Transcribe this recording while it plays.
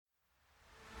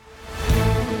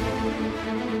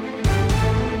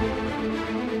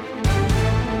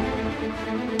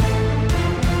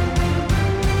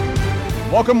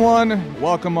Welcome one,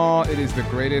 welcome all. It is the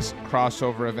greatest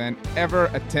crossover event ever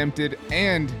attempted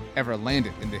and ever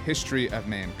landed in the history of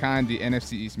mankind. The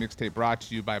NFC East Mixtape brought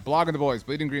to you by Blogging the Boys,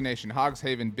 Bleeding Green Nation, Hogs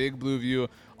Haven, Big Blue View,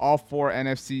 all four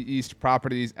NFC East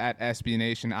properties at SB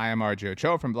Nation. I am RJ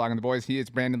Ochoa from Blogging the Boys. He is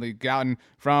Brandon Lee Gouton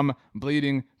from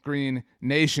Bleeding Green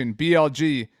Nation.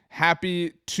 BLG,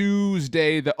 happy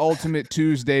Tuesday, the ultimate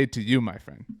Tuesday to you, my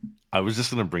friend. I was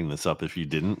just going to bring this up if you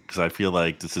didn't, because I feel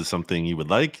like this is something you would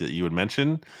like, that you would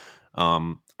mention.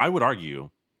 I would argue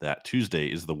that Tuesday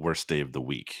is the worst day of the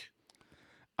week.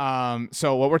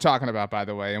 So what we're talking about, by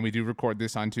the way, and we do record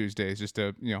this on Tuesdays, just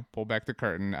to, pull back the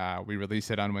curtain. We release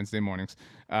it on Wednesday mornings.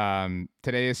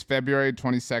 Today is February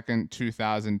 22nd,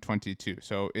 2022.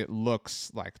 So it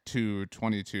looks like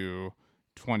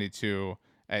 2/22/22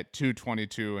 at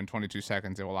 2:22 and 22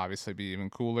 seconds. It will obviously be even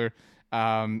cooler.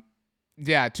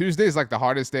 Yeah, Tuesday is like the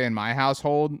hardest day in my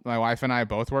household. My wife and I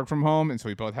both work from home, and so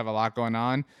we both have a lot going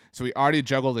on. So we already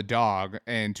juggle the dog,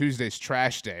 and Tuesday's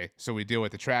trash day, so we deal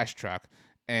with the trash truck.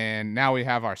 And now we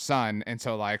have our son, and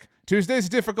so like Tuesday's a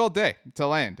difficult day to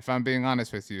land, if I'm being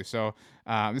honest with you. So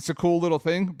it's a cool little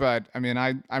thing, but I mean,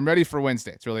 I'm ready for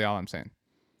Wednesday. It's really all I'm saying.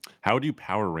 How do you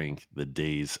power rank the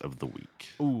days of the week?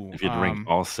 Ooh, if you had to rank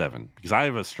all seven? Because I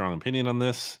have a strong opinion on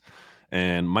this,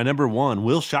 and my number one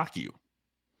will shock you.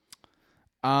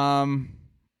 I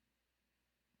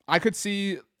could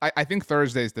see. I think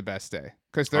Thursday is the best day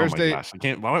because Thursday. Oh my gosh, I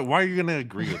can't. Why are you going to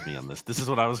agree with me on this? This is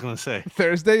what I was going to say.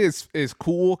 Thursday is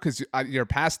cool because you're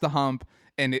past the hump,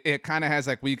 and it kind of has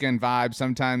like weekend vibes.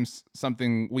 Sometimes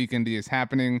something weekendy is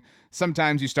happening.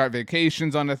 Sometimes you start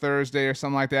vacations on a Thursday or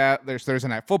something like that. There's Thursday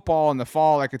night football in the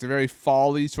fall. Like it's a very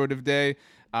fall-y sort of day.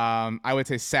 I would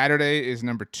say Saturday is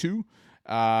number 2.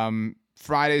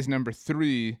 Friday's number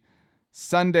 3.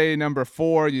 Sunday number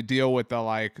 4, you deal with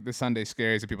the Sunday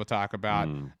scaries that people talk about.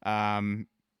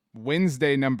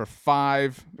 Wednesday number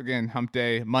 5, again hump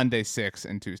day. Monday 6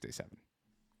 and Tuesday 7.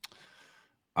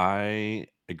 I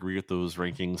agree with those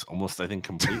rankings almost, I think,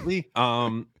 completely.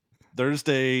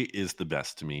 Thursday is the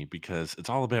best to me because it's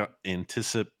all about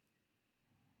anticipation,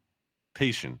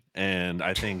 and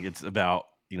I think it's about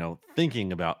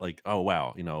thinking about like, oh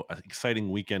wow, an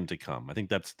exciting weekend to come. I think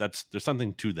that's there's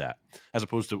something to that, as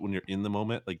opposed to when you're in the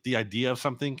moment. Like the idea of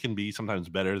something can be sometimes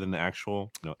better than the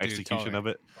actual execution of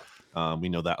it. We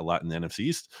know that a lot in the NFC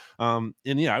East. And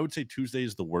yeah, I would say Tuesday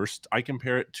is the worst. I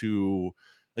compare it to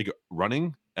like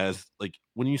running, as like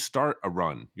when you start a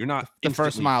run, you're not the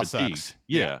first mile fatigued. sucks.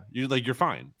 Yeah, you're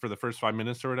fine for the first 5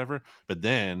 minutes or whatever, but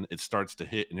then it starts to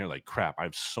hit and you're like, crap, I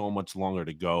have so much longer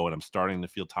to go and I'm starting to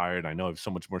feel tired. I know I have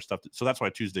so much more stuff so that's why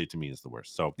Tuesday to me is the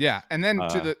worst. So yeah, and then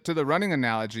to the running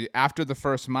analogy, after the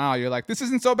first mile you're like, this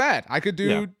isn't so bad, I could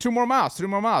do 2 more miles, 3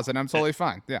 more miles, and I'm totally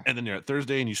fine. Yeah, and then you're at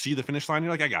Thursday and you see the finish line,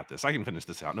 you're like, I got this, I can finish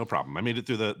this out, no problem, I made it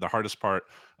through the hardest part.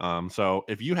 So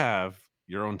if you have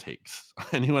your own takes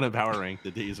and you want to power rank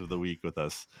the days of the week with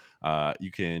us,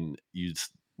 you can use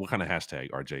what kind of hashtag,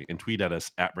 RJ, and tweet at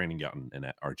us at Brandon Gouton and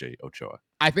at RJ Ochoa.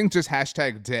 I think just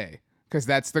hashtag day, because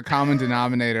that's the common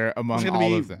denominator among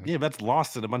all of them. Yeah, that's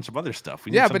lost in a bunch of other stuff.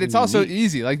 Yeah, but it's also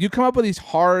easy. Like you come up with these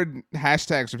hard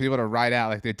hashtags for people to write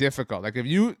out, like they're difficult. Like if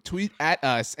you tweet at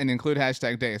us and include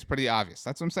hashtag day, it's pretty obvious.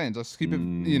 That's what I'm saying. Just keep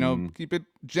it, keep it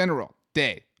general.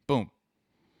 Day, boom.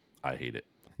 I hate it.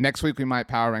 Next week we might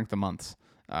power rank the months,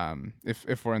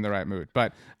 if we're in the right mood.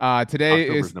 But today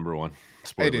October's is number 1.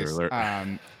 Spoiler alert.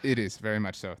 It is very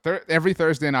much so. Every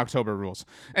Thursday in October rules.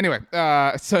 Anyway,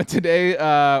 so today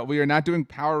we are not doing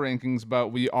power rankings, but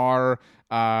we are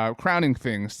crowning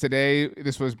things. Today,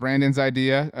 this was Brandon's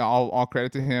idea. All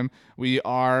credit to him.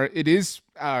 It is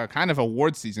kind of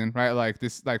award season, right? Like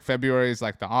February is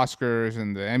like the Oscars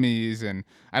and the Emmys, and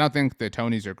I don't think the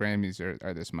Tonys or Grammys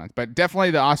are this month, but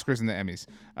definitely the Oscars and the Emmys.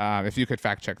 If you could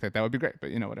fact check that would be great, but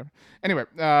whatever. Anyway,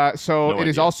 so it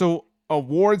is also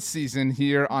award season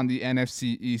here on the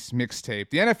NFC East Mixtape.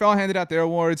 The NFL handed out their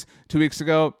awards 2 weeks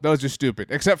ago. Those are stupid,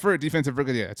 except for Defensive Rookie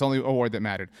of the Year. It's the only award that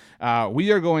mattered.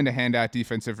 We are going to hand out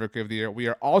Defensive Rookie of the Year. We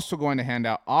are also going to hand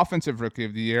out Offensive Rookie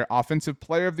of the Year, Offensive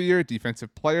Player of the Year,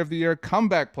 Defensive Player of the Year,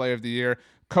 Comeback Player of the Year,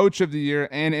 Coach of the Year,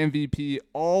 and MVP,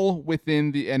 all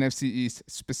within the NFC East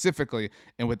specifically.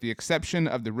 And with the exception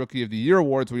of the Rookie of the Year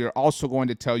awards, we are also going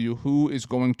to tell you who is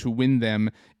going to win them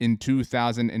in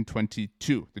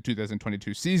 2022, the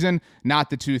 2022 season, not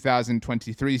the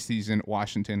 2023 season,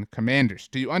 Washington Commanders.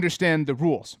 Do you understand the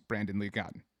rules, Brandon Lee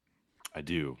Gouton? I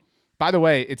do. By the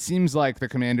way, it seems like the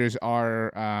Commanders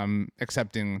are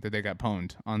accepting that they got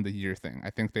pwned on the year thing. I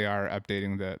think they are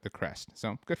updating the crest.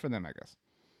 So good for them, I guess.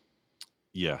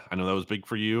 Yeah, I know that was big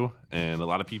for you and a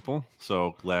lot of people.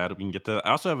 So glad we can get to.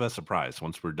 I also have a surprise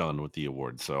once we're done with the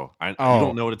award. So you don't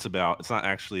Oh, know what it's about. It's not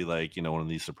actually like one of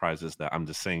these surprises that I'm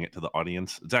just saying it to the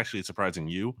audience. It's actually surprising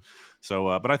you.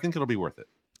 So, but I think it'll be worth it.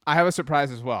 I have a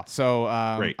surprise as well. So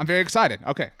Great. I'm very excited.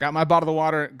 Okay, got my bottle of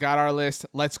water, got our list.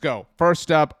 Let's go.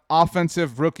 First up,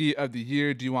 offensive rookie of the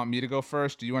year. Do you want me to go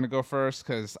first? Do you want to go first?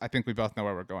 Because I think we both know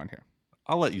where we're going here.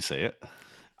 I'll let you say it.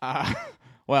 Uh,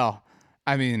 well,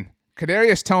 I mean,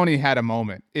 Kadarius Toney had a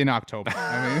moment in October.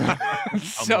 I mean, A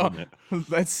so moment.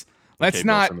 let's Okay, Bill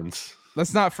not Simmons.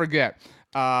 let's not forget.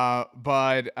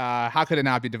 But how could it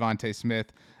not be Devontae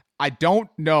Smith? I don't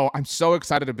know. I'm so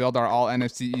excited to build our all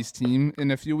NFC East team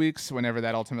in a few weeks. Whenever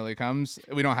that ultimately comes,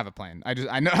 we don't have a plan. I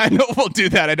know I know we'll do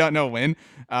that. I don't know when.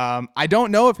 I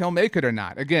don't know if he'll make it or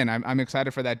not. Again, I'm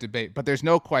excited for that debate. But there's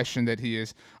no question that he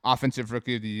is offensive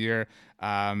rookie of the year.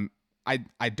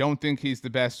 I don't think he's the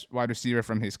best wide receiver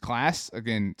from his class.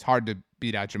 Again, it's hard to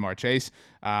beat out Jamar Chase.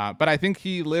 But I think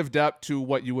he lived up to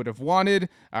what you would have wanted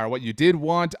or what you did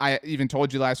want. I even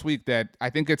told you last week that I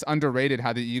think it's underrated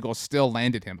how the Eagles still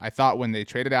landed him. I thought when they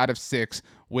traded out of 6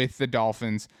 with the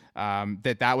Dolphins,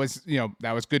 that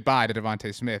was goodbye to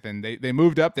Devontae Smith. And they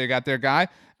moved up. They got their guy.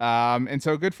 And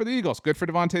so good for the Eagles. Good for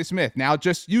Devontae Smith. Now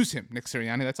just use him, Nick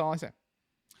Sirianni. That's all I say.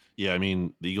 Yeah, I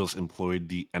mean, the Eagles employed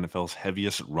the NFL's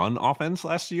heaviest run offense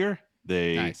last year.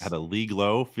 They Nice. had a league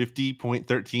low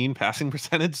 50.13 passing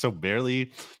percentage, so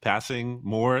barely passing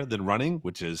more than running,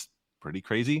 which is pretty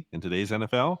crazy in today's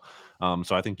NFL.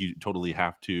 So I think you totally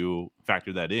have to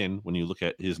factor that in when you look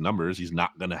at his numbers. He's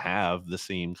not going to have the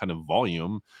same kind of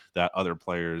volume that other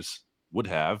players would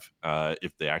have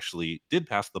if they actually did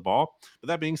pass the ball. But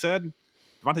that being said,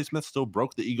 Devontae Smith still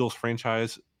broke the Eagles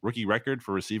franchise rookie record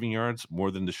for receiving yards more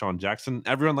than Deshaun Jackson.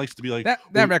 Everyone likes to be like,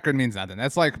 That record means nothing.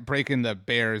 That's like breaking the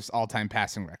Bears all-time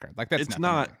passing record. Like that's it's nothing to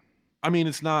not. me. I mean,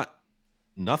 it's not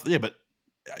nothing. Yeah, but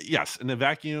yes, in a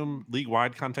vacuum, league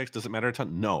wide context, does it matter a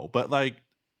ton? No, but like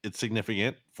it's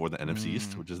significant for the NFC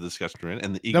East, Mm. which is the discussion we're in,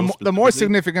 and the The Eagles the more specifically.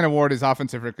 significant award is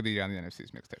offensive rookie of the year on the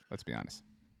NFC's mixtape. Let's be honest.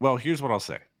 Well, here's what I'll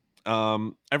say.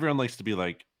 Everyone likes to be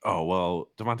like, oh, well,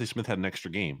 Devontae Smith had an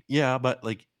extra game. Yeah, but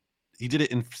like he did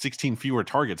it in 16 fewer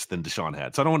targets than Deshaun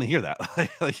had. So I don't want to hear that.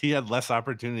 Like he had less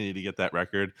opportunity to get that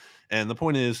record. And the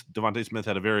point is, Devontae Smith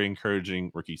had a very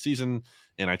encouraging rookie season.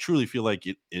 And I truly feel like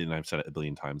it, and I've said it a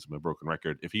billion times, I'm a broken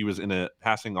record. If he was in a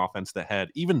passing offense that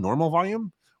had even normal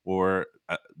volume or,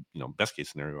 best case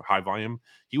scenario, high volume,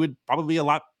 he would probably be a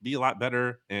lot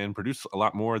better and produce a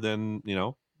lot more than,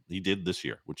 he did this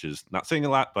year, which is not saying a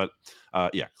lot, but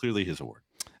yeah, clearly his award.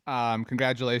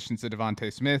 Congratulations to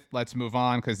Devontae Smith. Let's move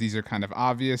on because these are kind of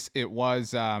obvious. It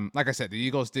was, like I said, the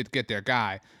Eagles did get their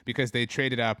guy because they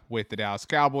traded up with the Dallas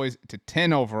Cowboys to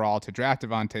 10 overall to draft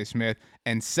Devontae Smith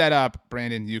and set up,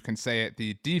 Brandon, you can say it,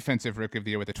 the defensive rookie of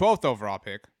the year with the 12th overall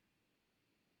pick.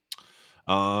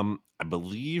 I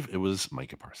believe it was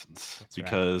Micah Parsons. That's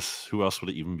because who else would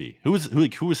it even be? Who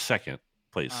was second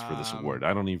place for this right. award?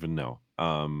 I don't even know.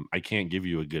 I can't give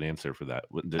you a good answer for that.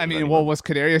 I mean, well, was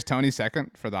Kadarius Toney second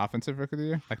for the offensive rookie of the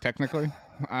year? Like technically,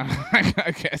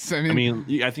 I guess. I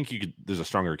mean, I think you could. There's a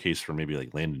stronger case for maybe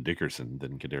like Landon Dickerson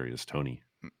than Kadarius Toney.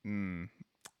 mm,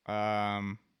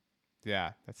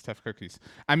 yeah, that's tough cookies.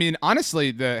 I mean,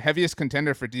 honestly, the heaviest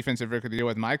contender for defensive rookie of the year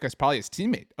with Micah is probably his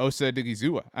teammate Osa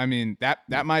Digizua. I mean, that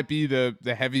might be the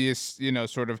heaviest,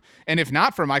 sort of. And if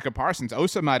not for Micah Parsons,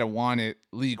 Osa might have won it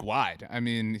league wide. I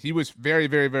mean, he was very,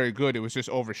 very, very good. It was just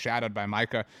overshadowed by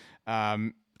Micah.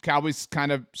 Cowboys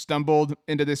kind of stumbled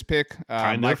into this pick,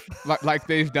 like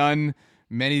they've done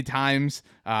many times,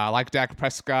 like Dak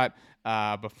Prescott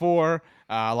before,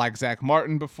 like Zach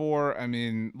Martin before. I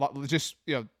mean, just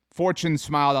fortune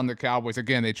smiled on the Cowboys.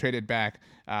 Again, they traded back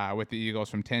with the Eagles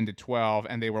from 10 to 12,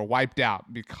 and they were wiped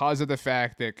out because of the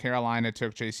fact that Carolina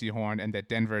took J.C. Horn and that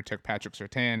Denver took Patrick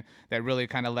Surtain. That really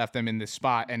kind of left them in this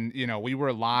spot. And, we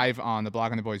were live on the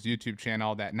Blogging the Boys YouTube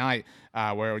channel that night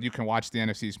where you can watch the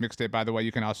NFC's mixtape. By the way,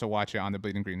 you can also watch it on the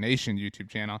Bleeding Green Nation YouTube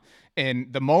channel. And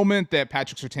the moment that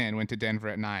Patrick Surtain went to Denver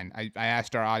at 9, I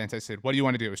asked our audience, I said, what do you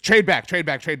want to do? It was trade back, trade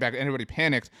back, trade back. Everybody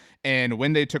panicked. And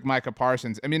when they took Micah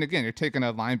Parsons, I mean, again, you're taking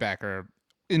a linebacker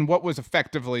in what was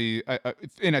effectively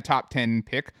in a top 10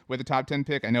 pick with a top 10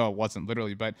 pick. I know it wasn't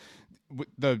literally, but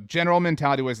the general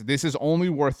mentality was this is only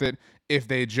worth it if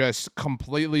they just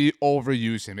completely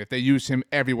overuse him, if they use him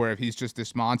everywhere, if he's just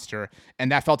this monster. And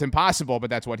that felt impossible, but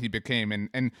that's what he became.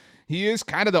 And he is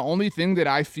kind of the only thing that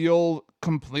I feel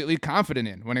completely confident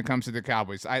in when it comes to the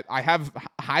Cowboys. I have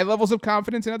high levels of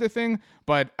confidence in other things,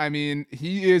 but I mean,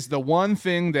 he is the one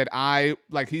thing that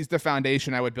he's the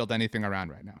foundation I would build anything around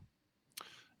right now.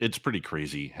 It's pretty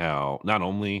crazy how not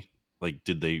only like,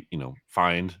 did they,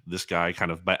 find this guy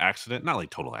kind of by accident? Not like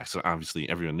total accident. Obviously,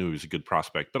 everyone knew he was a good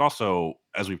prospect, but also,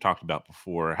 as we've talked about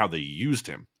before, how they used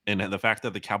him and the fact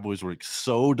that the Cowboys were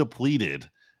so depleted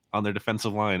on their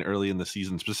defensive line early in the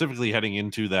season, specifically heading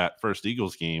into that first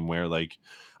Eagles game where like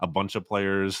a bunch of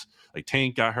players, like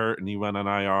Tank got hurt and he went on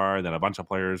IR. And then a bunch of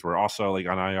players were also like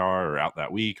on IR or out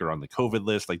that week or on the COVID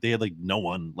list. Like they had like no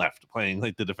one left playing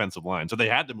like the defensive line. So they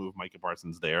had to move Micah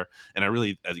Parsons there. And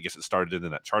I guess it started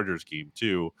in that Chargers game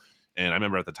too. And I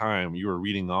remember at the time you were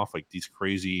reading off like these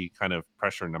crazy kind of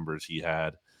pressure numbers he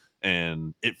had.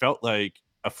 And it felt like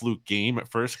a fluke game at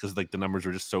first because like the numbers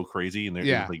were just so crazy and it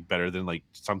was like better than like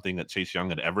something that Chase Young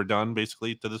had ever done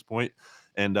basically to this point.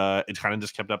 And it kind of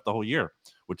just kept up the whole year,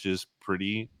 which is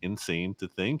pretty insane to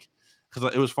think.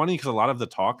 Because it was funny because a lot of the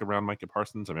talk around Micah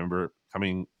Parsons, I remember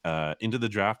coming into the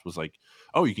draft was like,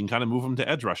 oh, you can kind of move him to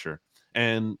edge rusher.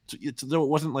 And though it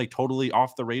wasn't like totally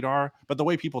off the radar, but the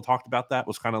way people talked about that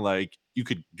was kind of like you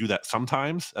could do that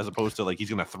sometimes as opposed to like he's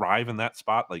going to thrive in that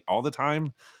spot like all the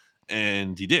time.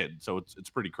 And he did. So it's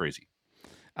pretty crazy.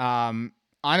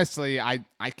 Honestly, I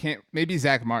can't. Maybe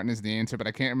Zach Martin is the answer, but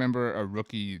I can't remember a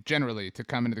rookie generally to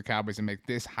come into the Cowboys and make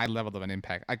this high level of an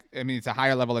impact. I mean, it's a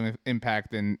higher level of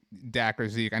impact than Dak or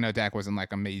Zeke. I know Dak wasn't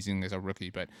like amazing as a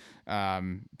rookie, but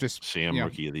just Sham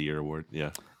Rookie of the Year award.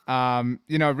 Yeah.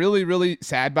 Really, really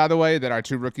sad, by the way, that our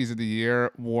two rookies of the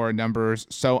year wore numbers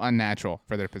so unnatural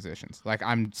for their positions. Like,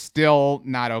 I'm still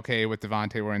not okay with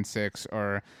Devontae wearing 6,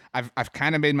 or I've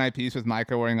kind of made my peace with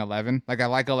Micah wearing 11. Like, I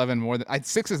like 11 more than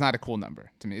 6 is not a cool number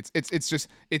to me. It's just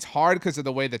it's hard because of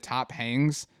the way the top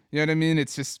hangs. You know what I mean?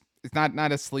 It's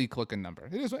not a sleek looking number.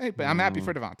 It is, hey, but I'm happy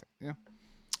for Devontae. Yeah.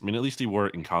 I mean, at least he wore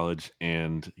it in college,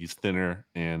 and he's thinner.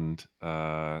 And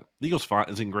the Eagles font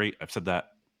isn't great. I've said that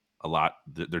a lot.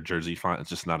 Their jersey font is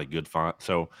just not a good font.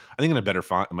 So I think in a better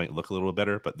font, it might look a little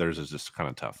better, but theirs is just kind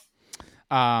of tough.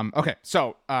 Okay,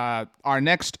 so our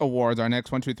next awards, our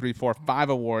next 1, 2, 3, 4, 5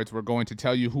 awards, we're going to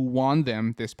tell you who won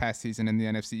them this past season in the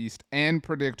NFC East and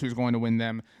predict who's going to win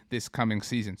them this coming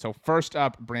season. So first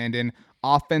up, Brandon,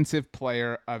 Offensive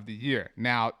Player of the Year.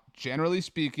 Now, generally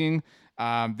speaking,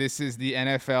 this is the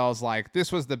NFL's like,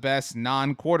 this was the best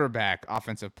non-quarterback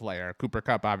offensive player. Cooper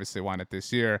Kupp obviously won it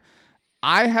this year.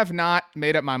 I have not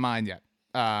made up my mind yet.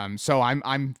 So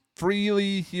I'm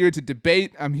freely here to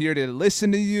debate. I'm here to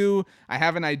listen to you. I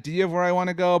have an idea of where I want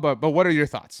to go, but what are your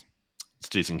thoughts? It's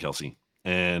Jason Kelce.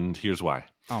 And here's why.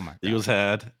 Oh my God. The Eagles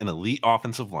had an elite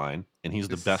offensive line, and he's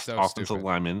the best offensive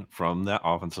lineman from that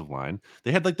offensive line.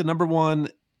 They had like the number 1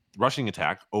 rushing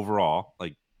attack overall.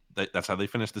 Like that's how they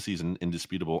finished the season,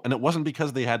 indisputable. And it wasn't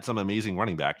because they had some amazing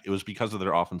running back. It was because of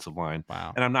their offensive line.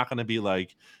 Wow. And I'm not going to be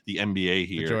like the NBA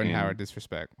here. The Jordan Howard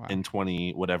disrespect. Wow. In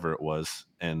 20, whatever it was.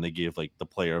 And they gave like the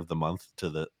player of the month to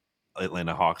the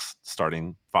Atlanta Hawks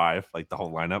starting 5, like the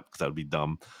whole lineup, because that would be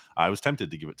dumb. I was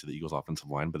tempted to give it to the Eagles offensive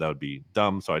line, but that would be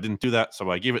dumb. So I didn't do that. So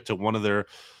I gave it to one of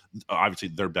obviously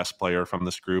their best player from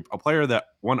this group, a player that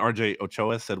one RJ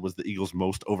Ochoa said was the Eagles'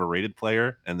 most overrated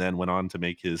player, and then went on to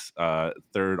make his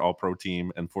 3rd All-Pro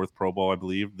team and 4th Pro Bowl, I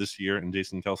believe, this year. And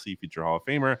Jason Kelce, future Hall of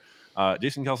Famer.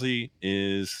 Jason Kelce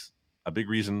is a big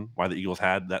reason why the Eagles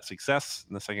had that success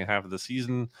in the second half of the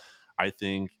season. I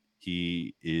think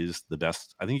he is the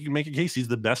best. I think you can make a case he's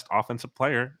the best offensive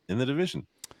player in the division.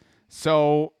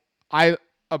 So I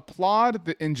applaud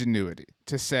the ingenuity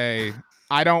to say,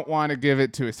 I don't want to give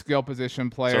it to a skill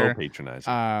position player. So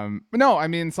patronizing. No, I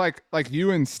mean, it's like you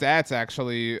and Stats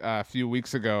actually a few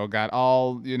weeks ago got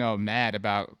all, mad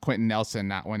about Quentin Nelson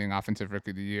not winning Offensive Rookie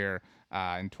of the Year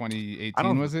in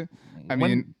 2018, was it?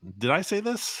 Did I say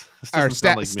this? Or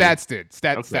Stats did.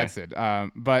 Stats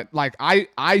did. But like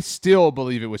I still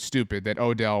believe it was stupid that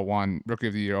Odell won Rookie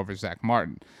of the Year over Zach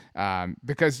Martin.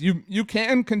 Because you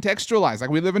can contextualize. Like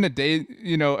we live in a day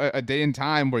and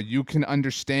time where you can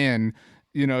understand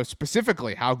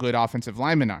specifically how good offensive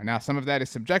linemen are. Now, some of that is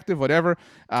subjective, whatever.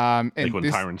 And like when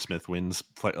Tyron Smith wins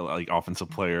like offensive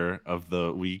player of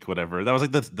the week, whatever. That was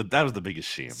like that was the biggest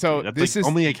shame. So that's like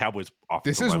only a Cowboys offensive.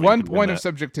 This is one point of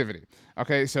subjectivity.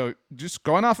 Okay, so just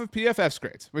going off of PFF's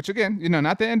grades, which again,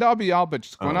 not the end all be all, but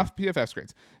just going off of PFF's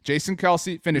grades. Jason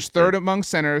Kelce finished 3rd among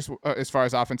centers as far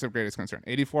as offensive grade is concerned.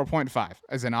 84.5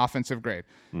 as an offensive grade,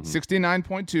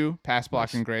 69.2 pass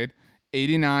blocking grade.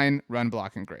 89 run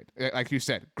blocking grade. Like you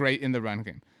said, great in the run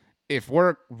game. If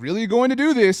we're really going to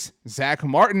do this, Zach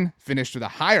Martin finished with a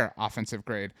higher offensive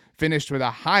grade, finished with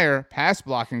a higher pass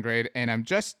blocking grade, and I'm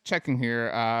just checking here,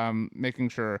 making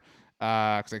sure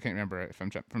because I can't remember if I'm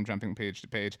from jumping page to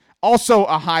page. Also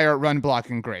a higher run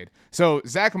blocking grade. So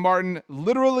Zach Martin,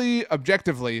 literally,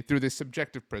 objectively, through this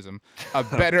subjective prism, a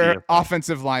better PFF.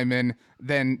 offensive lineman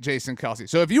than Jason Kelce.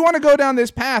 So if you want to go down this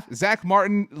path, Zach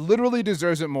Martin literally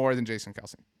deserves it more than Jason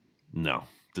Kelce. No,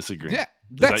 disagree. Yeah,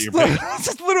 Is that your pick?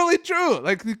 that's literally true.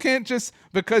 Like, you can't just,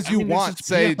 because you want, it's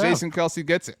say PFF. Jason Kelce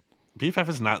gets it. PFF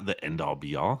is not the end all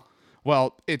be all.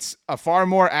 Well, it's a far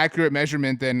more accurate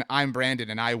measurement than I'm Brandon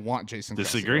and I want Jason Kelce.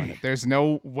 Disagree. There's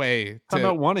no way How to.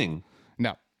 about wanting?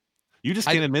 No, You just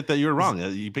can't admit that you were wrong.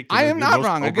 You picked. I am your not most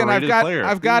wrong. Again, I've overrated got player.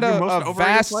 Your a most overrated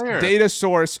vast player. data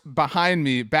source behind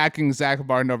me backing Zach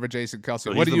Martin over Jason Kelce.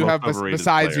 So What do he's you the have most overrated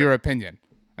besides player. your opinion?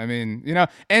 I mean,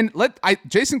 and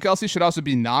Jason Kelce should also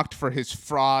be knocked for his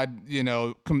fraud,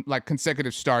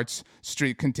 consecutive starts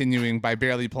streak continuing by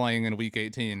barely playing in week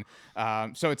 18.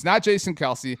 So it's not Jason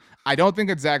Kelce. I don't think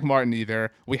it's Zach Martin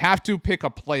either. We have to pick a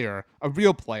player, a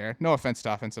real player. No offense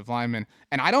to offensive linemen,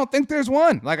 and I don't think there's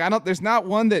one. There's not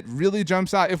one that really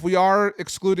jumps out. If we are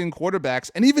excluding quarterbacks,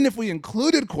 and even if we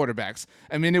included quarterbacks,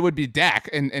 I mean, it would be Dak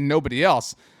and nobody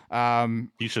else.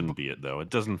 He shouldn't be it though. It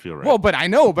doesn't feel right. Well, but I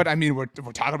know, but I mean, we're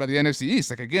talking about the NFC East.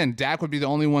 Like, again, Dak would be the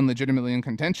only one legitimately in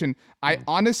contention. I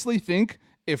honestly think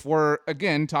if we're,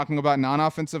 again, talking about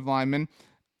non-offensive linemen,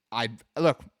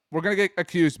 we're going to get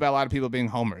accused by a lot of people being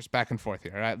homers back and forth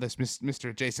here. Right? This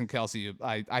Mr. Jason Kelce,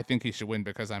 I think he should win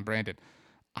because I'm Brandon.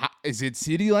 Is it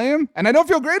CeeDee Lamb? And I don't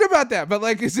feel great about that, but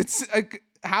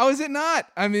how is it not?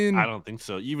 I mean, I don't think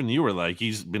so. Even you were like,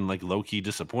 he's been like low key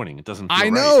disappointing. It doesn't. Feel I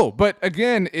know, but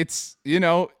again, it's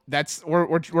that's we're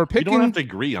We picking. don't have to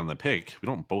agree on the pick. We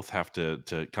don't both have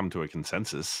to come to a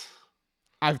consensus.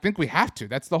 I think we have to.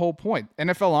 That's the whole point.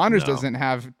 NFL Honors No. doesn't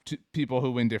have people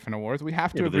who win different awards. We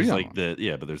have to Yeah, but agree there's on like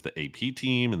them. but there's the AP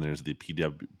team and there's the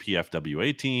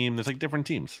PFWA team. There's like different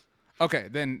teams. Okay,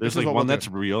 then There's this like is what one we'll that's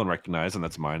do. real and recognized, and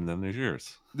that's mine. And then there's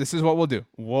yours. This is what we'll do.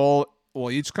 We'll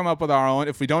each come up with our own.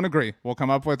 If we don't agree, we'll come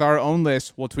up with our own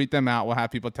list. We'll tweet them out. We'll have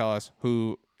people tell us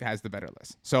who has the better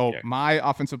list. So Yeah. my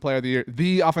offensive player of the year,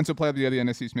 the offensive player of the year, the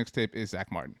NFC's mixtape is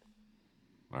Zach Martin.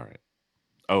 All right.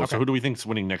 Oh, Okay. so who do we think's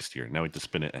winning next year? Now we have to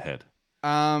spin it ahead.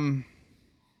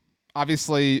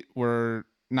 Obviously we're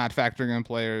not factoring in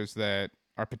players that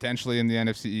are potentially in the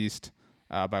NFC East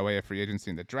by way of free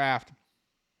agency in the draft.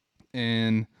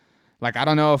 And I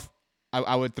don't know if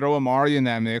I would throw Amari in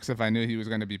that mix if I knew he was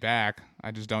going to be back.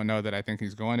 I just don't know that I think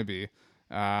he's going to be.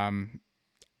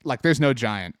 There's no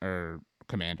Giant or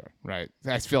Commander, right?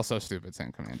 I feel so stupid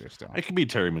saying Commander still. It could be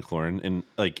Terry McLaurin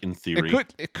in theory.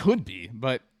 It could be,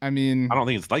 but I mean, I don't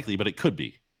think it's likely, but it could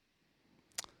be.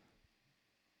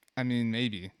 I mean,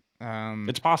 maybe.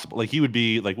 It's possible. Like he would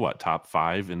be what, top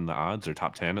 5 in the odds or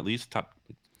top 10 at least, top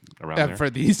around there. For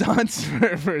these odds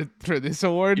for this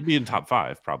award, He'd be in top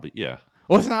 5 probably. Yeah.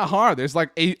 well, it's not hard. There's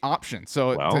 8 options,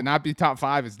 so Well. to not be top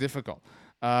 5 is difficult.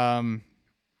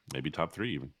 Maybe top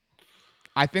 3 even.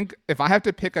 I think if I have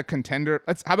to pick a contender,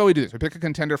 how about we do this? We pick a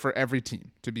contender for every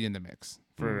team to be in the mix.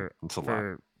 That's a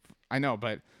lot. I know,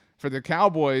 but for the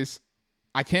Cowboys,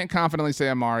 I can't confidently say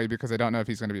Amari because I don't know if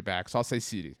he's going to be back. So I'll say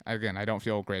CeeDee. Again, I don't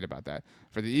feel great about that.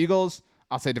 For the Eagles,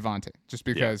 I'll say Devontae, just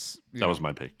because That was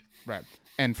my pick. right.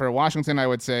 And for Washington, I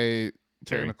would say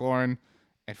Terry Terry. McLaurin.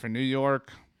 And for New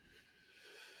York,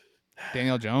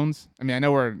 Daniel Jones. I mean, I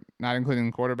know we're not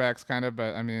including quarterbacks, kind of,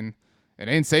 but I mean, it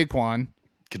ain't Saquon.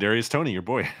 Kadarius Toney, your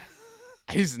boy.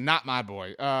 He's not my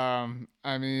boy.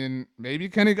 I mean, maybe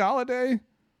Kenny Golladay.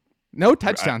 No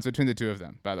touchdowns between the two of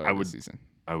them, by the way, this season.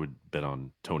 I would bet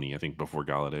on Toney, I think, before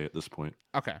Galladay at this point.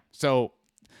 Okay, so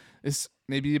this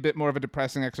may be a bit more of a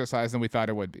depressing exercise than we thought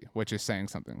it would be, which is saying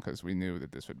something because we knew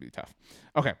that this would be tough.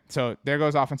 Okay, so there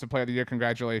goes Offensive Player of the Year.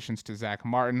 Congratulations to Zach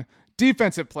Martin.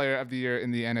 Defensive Player of the Year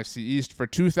in the NFC East for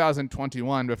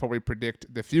 2021. Before we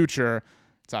predict the future,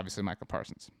 it's obviously Micah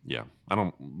Parsons. Yeah,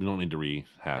 we don't need to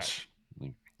rehash.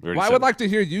 Like, Well, I would like to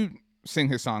hear you sing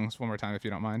his songs one more time if you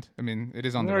don't mind. I mean, it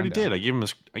is on the I already rundown. did.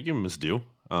 I gave him his due.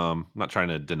 Not trying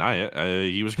to deny it.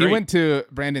 He was He great. went to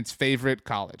Brandon's favorite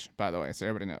college, by the way, so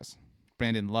everybody knows.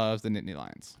 Brandon loves the Nittany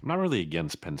Lions. I'm not really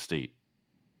against Penn State.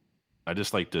 I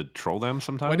just like to troll them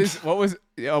sometimes.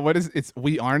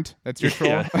 We aren't. That's your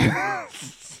troll.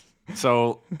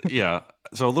 Yeah.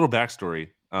 So a little backstory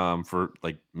for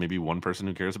maybe one person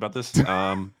who cares about this.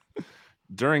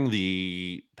 During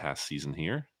the past season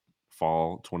here,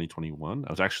 fall 2021,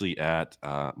 I was actually at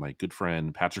my good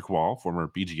friend Patrick Wall, former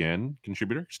BGN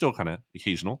contributor, still kind of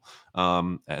occasional,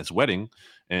 at his wedding,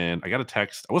 and I got a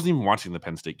text. I wasn't even watching the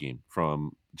Penn State game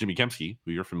from Jimmy Kempski,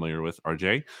 who you're familiar with,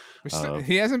 RJ.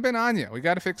 He hasn't been on yet. We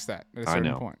got to fix that at a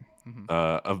certain point.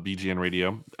 of BGN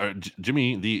Radio.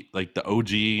 Jimmy, the OG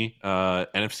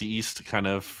NFC East kind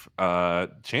of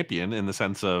champion in the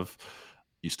sense of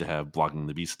used to have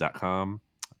bloggingthebeast.com.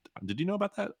 Did you know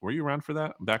about that? Were you around for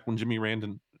that back when Jimmy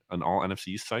ran an all NFC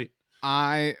East site?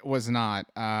 I was not,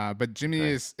 but Jimmy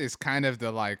Okay. is kind of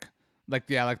the like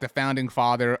the founding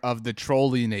father of the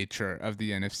trolley nature of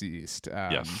the NFC East.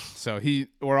 Yes. So we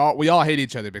all hate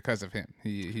each other because of him.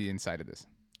 He incited this.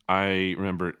 I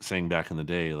remember saying back in the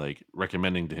day, like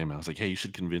recommending to him, I was like, "Hey, you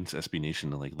should convince SB Nation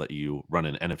to like let you run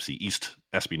an NFC East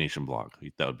SB Nation blog.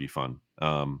 That would be fun."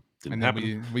 Didn't And then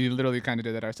happen. we literally kind of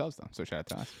did that ourselves though. So shout out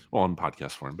to us. Well, in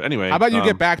podcast form. But anyway, How about you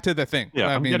get back to the thing? Yeah,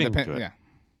 I I'm mean, getting to it. yeah.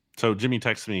 So Jimmy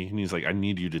texts me and he's like, "I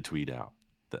need you to tweet out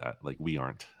that like we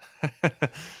aren't."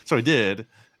 So I did,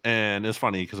 and it's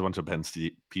funny because a bunch of Penn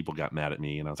State people got mad at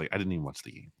me, and I was like, "I didn't even watch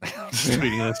the game. I'm just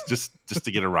tweeting this just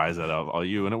to get a rise out of all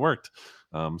you," and it worked.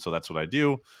 So that's what I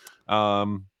do.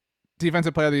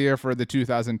 Defensive player of the year for the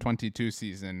 2022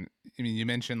 season. I mean, you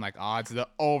mentioned like odds. The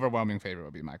overwhelming favorite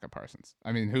would be Micah Parsons.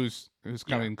 I mean, who's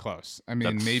coming close? I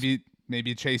mean,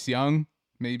 maybe Chase Young.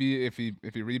 Maybe if he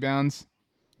rebounds.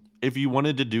 If you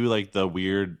wanted to do like the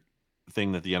weird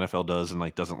thing that the NFL does and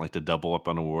like doesn't like to double up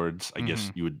on awards, I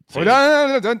guess you would say.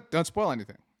 No, don't spoil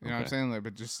anything. You know what I'm saying? Like,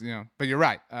 but just but you're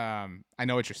right. I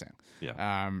know what you're saying.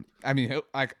 Yeah. I mean,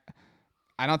 like,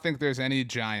 I don't think there's any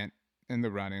giant in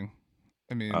the running.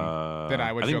 I mean, that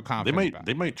I would feel confident about.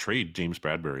 They might trade James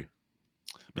Bradbury.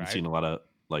 Been seeing a lot of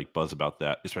like buzz about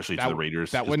that, especially to the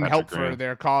Raiders. That wouldn't help for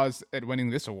their cause at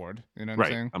winning this award. You know what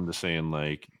I'm saying? I'm just saying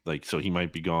like so he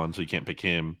might be gone, so you can't pick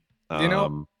him.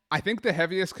 I think the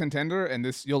heaviest contender, and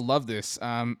this you'll love this,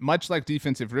 much like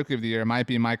defensive rookie of the year, might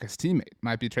be Micah's teammate,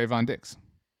 might be Trayvon Diggs.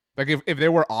 Like if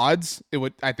there were odds,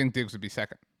 I think Diggs would be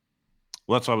second.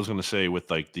 Well, that's what I was going to say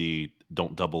with like the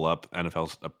don't double up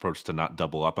NFL's approach to not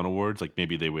double up on awards. Like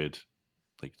maybe they would,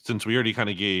 like since we already kind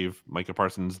of gave Micah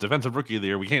Parsons defensive rookie of the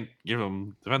year, we can't give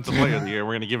him defensive player of the year.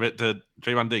 We're going to give it to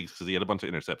Trayvon Diggs because he had a bunch of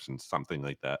interceptions, something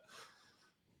like that.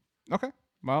 Okay,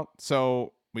 well,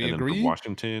 so we agree. From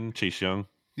Washington, Chase Young.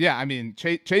 Yeah, I mean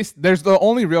Chase. There's the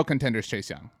only real contender is Chase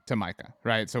Young to Micah,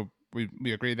 right? So we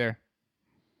agree there.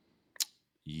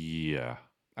 Yeah.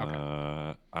 Okay.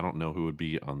 I don't know who would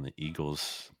be on the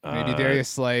Eagles. Maybe Darius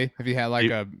Slay if he had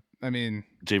like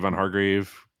Javon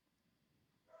Hargrave.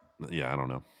 Yeah, I don't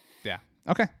know. Yeah.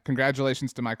 Okay.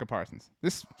 Congratulations to Micah Parsons.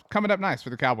 This coming up nice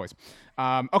for the Cowboys.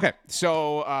 Okay.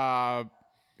 So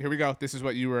here we go. This is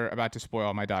what you were about to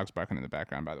spoil. My dog's barking in the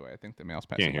background, by the way. I think the male's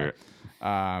passing. Can't hear it.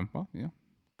 Well, yeah.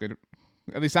 Good.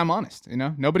 At least I'm honest.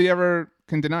 Nobody ever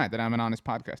can deny that I'm an honest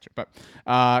podcaster. But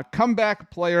comeback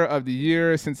player of the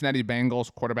year, Cincinnati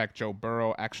Bengals quarterback Joe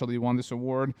Burrow actually won this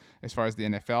award as far as the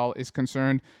NFL is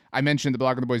concerned. I mentioned the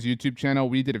Blog of the Boys YouTube channel.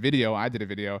 I did a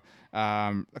video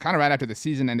kind of right after the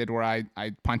season ended where I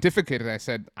pontificated. I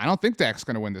said, I don't think Dak's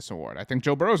going to win this award. I think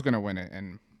Joe Burrow's going to win it.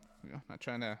 And I'm not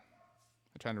trying to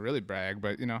really brag,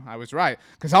 but I was right,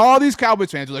 because all these Cowboys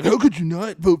fans are like, "How could you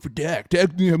not vote for Dak?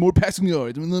 Dak had more passing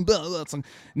yards." It's like,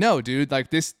 no, dude,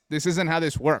 like this isn't how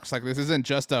this works. Like this isn't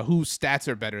just a whose stats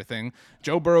are better thing.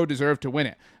 Joe Burrow deserved to win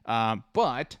it,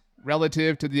 but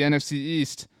relative to the NFC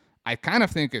East, I kind of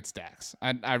think it's Dak's.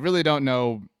 I really don't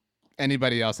know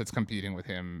anybody else that's competing with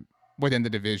him within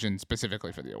the division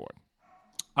specifically for the award.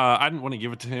 I didn't want to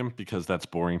give it to him because that's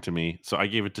boring to me. So I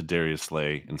gave it to Darius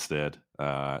Slay instead,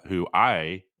 who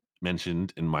I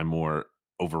mentioned in my more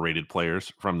overrated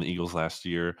players from the Eagles last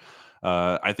year.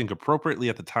 I think appropriately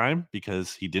at the time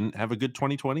because he didn't have a good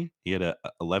 2020. He had a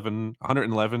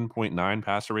 111.9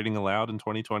 passer rating allowed in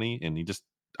 2020, and he just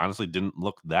honestly didn't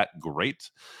look that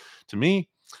great to me.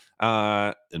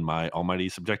 In my almighty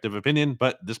subjective opinion,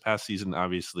 but this past season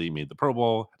obviously made the Pro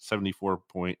Bowl,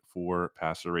 74.4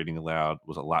 passer rating allowed,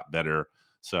 was a lot better.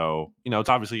 So, it's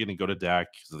obviously going to go to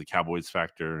Dak because of the Cowboys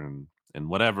factor and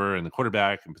whatever, and the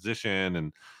quarterback and position,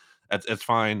 and it's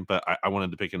fine. But I wanted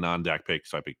to pick a non-Dak pick,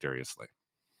 so I picked Darius Slay.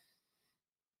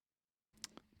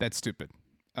 That's stupid.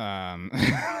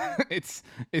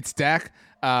 It's Dak.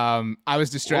 I was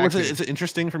distracted. It's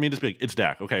interesting for me to speak. It's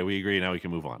Dak. Okay, we agree. Now we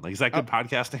can move on. Like, is that good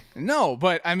podcasting? No,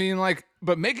 but I mean,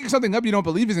 but making something up you don't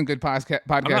believe isn't good podcasting.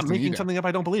 I'm not making something up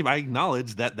I don't believe. I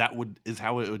acknowledge that is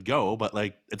how it would go, but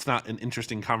like, it's not an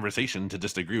interesting conversation to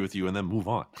just agree with you and then move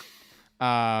on.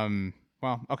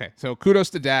 Well, okay. So kudos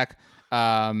to Dak.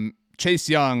 Chase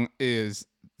Young is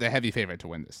the heavy favorite to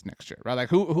win this next year, right? Like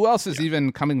who else is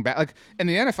even coming back? Like, and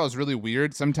the NFL is really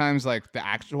weird. Sometimes like the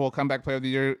actual comeback player of the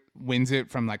year wins it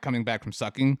from like coming back from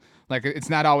sucking. Like it's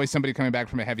not always somebody coming back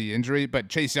from a heavy injury, but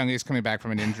Chase Young is coming back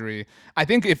from an injury. I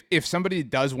think if somebody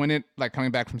does win it, like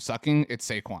coming back from sucking, it's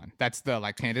Saquon. That's the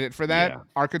like candidate for that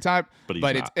archetype. But he's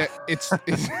But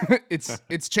not.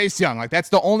 it's Chase Young. Like that's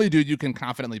the only dude you can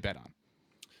confidently bet on.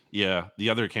 Yeah, the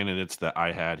other candidates that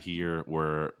I had here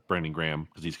were Brandon Graham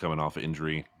because he's coming off an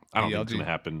injury. I don't think it's going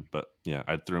to happen, but yeah,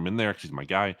 I threw him in there because he's my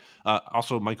guy.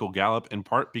 Also, Michael Gallup, in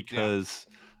part because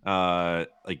there's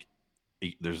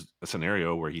a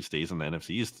scenario where he stays in the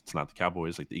NFC East. It's not the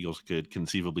Cowboys. Like the Eagles could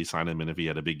conceivably sign him in if he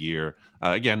had a big year.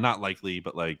 Again, not likely,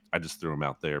 but like I just threw him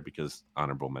out there because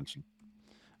honorable mention.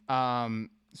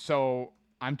 So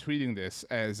I'm tweeting this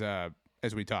as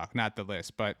we talk, not the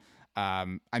list, but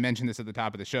I mentioned this at the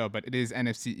top of the show, but it is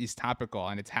NFC East topical,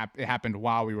 and it happened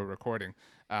while we were recording.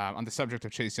 On the subject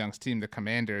of Chase Young's team, the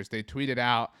Commanders, they tweeted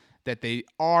out that they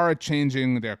are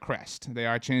changing their crest. They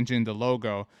are changing the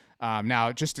logo.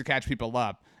 Now, just to catch people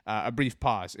up, a brief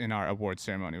pause in our awards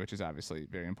ceremony, which is obviously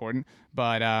very important.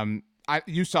 But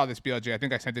you saw this, BLJ. I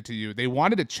think I sent it to you. They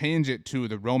wanted to change it to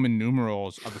the Roman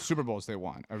numerals of the Super Bowls they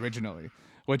won originally,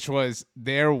 which was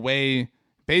their way,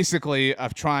 basically,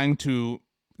 of trying to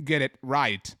get it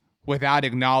right without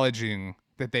acknowledging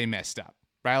that they messed up,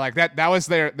 right? Like that was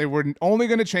they were only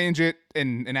going to change it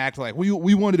and act like we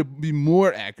wanted to be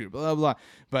more accurate, blah, blah.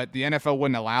 But the NFL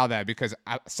wouldn't allow that because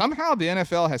somehow the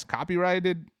NFL has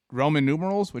copyrighted Roman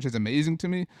numerals, which is amazing to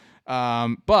me.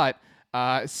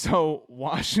 So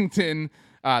Washington,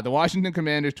 the Washington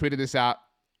Commanders tweeted this out.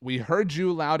 We heard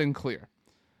you loud and clear.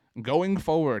 Going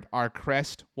forward, our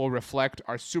crest will reflect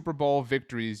our Super Bowl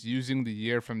victories using the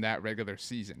year from that regular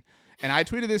season. And I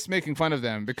tweeted this making fun of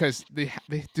them because they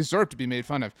deserve to be made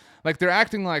fun of. Like they're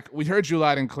acting like we heard you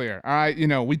loud and clear. All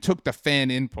right, we took the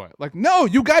fan input. Like no,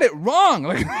 you got it wrong.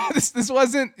 Like this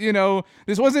wasn't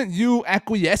this wasn't you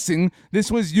acquiescing.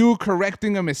 This was you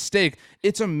correcting a mistake.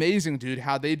 It's amazing, dude,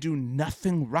 how they do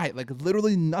nothing right. Like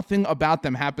literally nothing about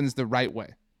them happens the right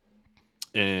way.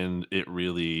 And it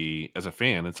really, as a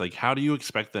fan, it's like, how do you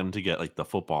expect them to get like the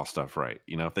football stuff right?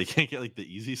 If they can't get like the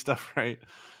easy stuff right.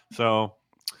 So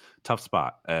tough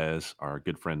spot, as our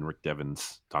good friend Rick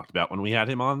Devens talked about when we had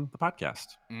him on the podcast.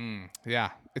 Yeah,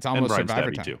 it's almost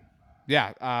Survivor time. Too.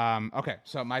 Yeah. Okay.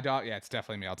 So my dog. Yeah, it's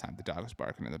definitely meal time. The dog was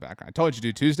barking in the background. I told you,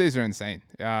 dude. Tuesdays are insane.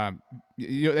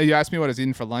 You asked me what I was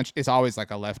eating for lunch. It's always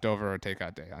like a leftover or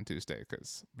takeout day on Tuesday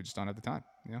because we just don't have the time.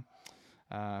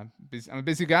 I'm a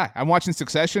busy guy. I'm watching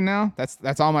Succession now.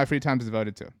 That's all my free time is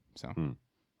devoted to. So,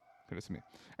 kudos to me.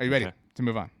 Are you ready to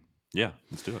move on? Yeah,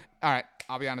 let's do it. All right.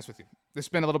 I'll be honest with you. This has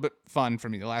been a little bit fun for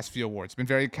me the last few awards. It's been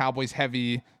very Cowboys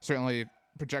heavy, certainly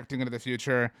projecting into the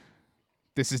future.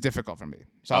 This is difficult for me.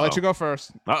 So I'll let you go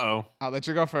first. I'll let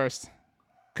you go first.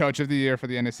 Coach of the Year for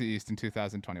the NFC East in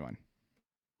 2021.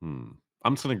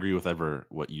 I'm just going to agree with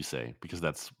what you say because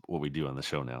that's what we do on the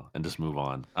show now and just move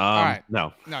on. All right.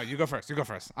 No, you go first.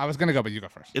 I was going to go, but you go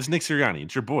first. It's Nick Sirianni.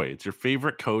 It's your boy. It's your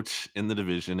favorite coach in the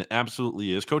division. It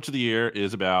absolutely is. Coach of the Year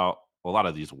is about, a lot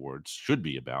of these awards should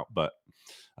be about, but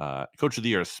Coach of the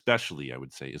Year especially, I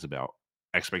would say, is about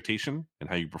expectation and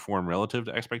how you perform relative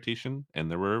to expectation. And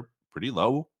there were pretty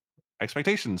low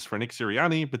expectations for Nick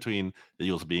Sirianni between the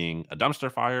Eagles being a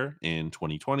dumpster fire in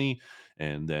 2020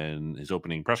 and then his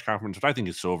opening press conference, which I think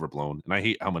is so overblown. And I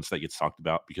hate how much that gets talked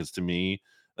about because to me,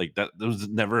 like that was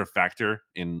never a factor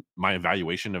in my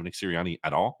evaluation of Nick Sirianni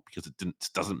at all because it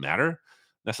doesn't matter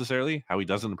necessarily how he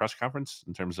does in the press conference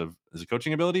in terms of his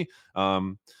coaching ability.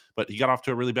 But he got off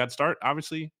to a really bad start,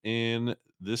 obviously, in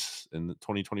the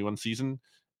 2021 season.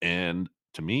 And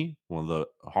to me, one of the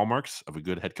hallmarks of a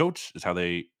good head coach is how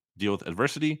they deal with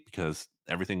adversity because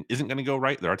everything isn't going to go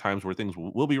right. There are times where things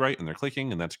will be right and they're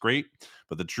clicking, and that's great.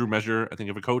 But the true measure, I think,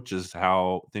 of a coach is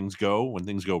how things go when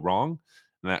things go wrong.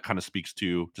 And that kind of speaks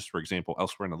to, just for example,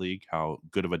 elsewhere in the league, how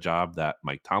good of a job that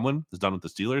Mike Tomlin has done with the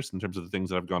Steelers in terms of the things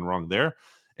that have gone wrong there.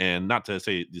 And not to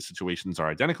say these situations are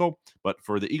identical, but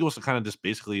for the Eagles to kind of just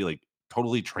basically like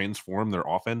totally transform their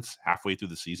offense halfway through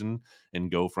the season and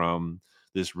go from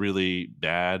this really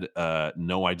bad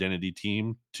no identity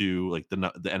team to like the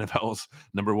NFL's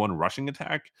number one rushing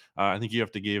attack. I think you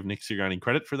have to give Nick Sirianni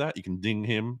credit for that. You can ding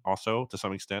him also to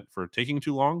some extent for taking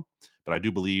too long, but I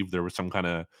do believe there was some kind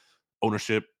of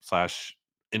ownership /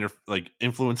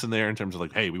 influence in there in terms of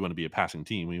like, hey, we want to be a passing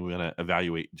team. We want to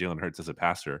evaluate Jalen Hurts as a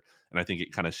passer. And I think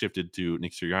it kind of shifted to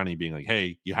Nick Sirianni being like,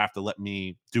 hey, you have to let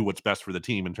me do what's best for the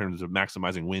team in terms of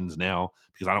maximizing wins now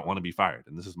because I don't want to be fired.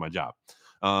 And this is my job.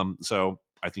 So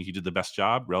I think he did the best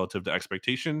job relative to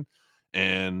expectation.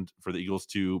 and for the Eagles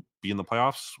to be in the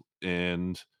playoffs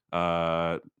and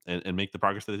make the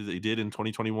progress that they did in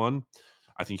 2021,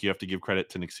 I think you have to give credit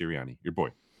to Nick Sirianni, your boy.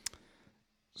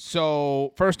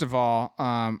 So first of all,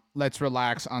 let's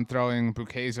relax on throwing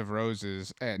bouquets of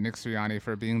roses at Nick Sirianni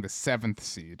for being the 7th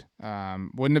seed.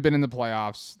 Wouldn't have been in the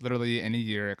playoffs literally any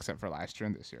year except for last year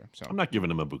and this year. So I'm not giving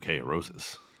him a bouquet of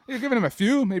roses. you're giving him a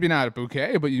few, maybe not a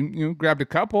bouquet, but you grabbed a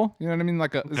couple. You know what I mean?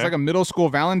 Like it's Okay. like a middle school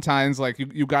Valentine's. Like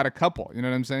you got a couple. You know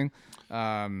what I'm saying?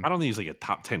 I don't think he's like a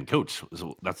top 10 coach.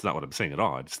 So that's not what I'm saying at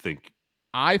all. I just think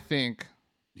I think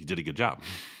he did a good job.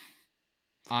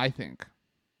 I'd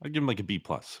give him like a B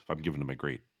plus if I'm giving him a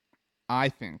grade. I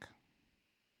think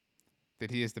that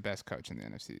he is the best coach in the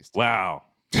NFC East. Wow.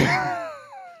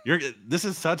 This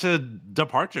is such a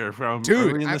departure from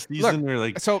Dude, early in the season. Look, or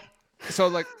like so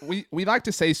like we like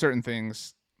to say certain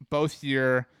things both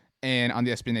here and on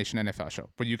the SB Nation NFL show,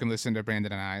 where you can listen to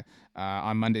Brandon and I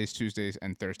on Mondays, Tuesdays,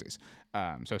 and Thursdays.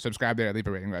 So subscribe there, leave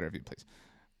a rating, write a review, please.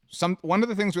 One of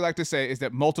the things we like to say is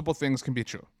that multiple things can be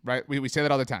true, right? We say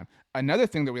that all the time. Another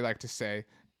thing that we like to say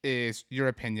is your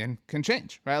opinion can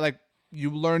change, right? Like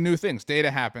you learn new things, data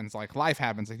happens, like life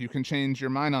happens, like you can change your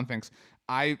mind on things.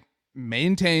 I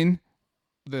maintain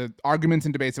the arguments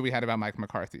and debates that we had about Mike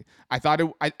McCarthy. I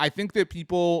think that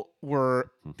people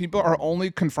are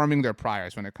only confirming their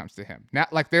priors when it comes to him. Now,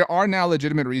 like there are now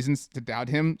legitimate reasons to doubt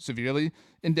him severely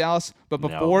in Dallas, but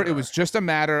before it was just a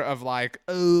matter of like,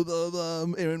 oh, blah,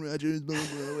 blah, Aaron Rodgers, blah,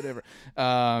 blah, whatever.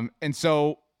 And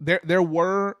so there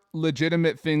were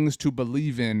legitimate things to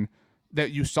believe in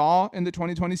that you saw in the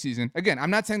 2020 season. Again, I'm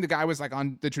not saying the guy was like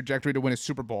on the trajectory to win a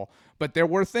Super Bowl, but there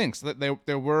were things that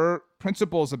there were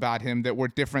principles about him that were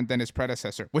different than his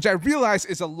predecessor, which I realize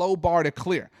is a low bar to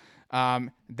clear.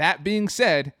 That being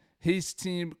said, his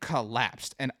team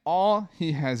collapsed, and all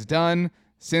he has done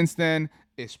since then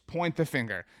is point the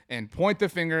finger and point the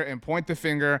finger and point the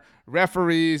finger.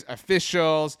 Referees,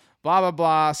 officials, blah, blah,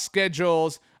 blah,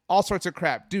 schedules, all sorts of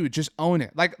crap. Dude, just own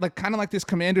it. Like kind of like this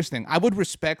Commanders thing. I would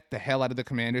respect the hell out of the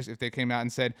Commanders if they came out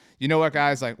and said, you know what,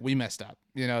 guys, like we messed up.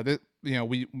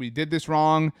 We did this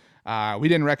wrong. We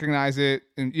didn't recognize it.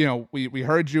 And, we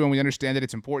heard you and we understand that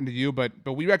it's important to you, but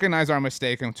we recognize our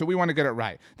mistake. And so we want to get it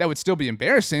right. That would still be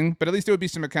embarrassing, but at least there would be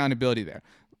some accountability there.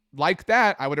 Like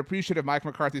that, I would appreciate if Mike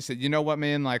McCarthy said, you know what,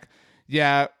 man, like,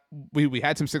 yeah, we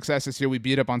had some success this year. We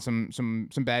beat up on some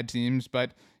bad teams,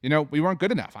 but we weren't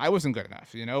good enough. I wasn't good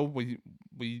enough.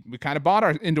 We kind of bought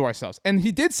into ourselves. And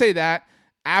he did say that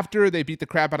after they beat the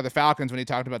crap out of the Falcons when he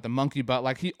talked about the monkey butt.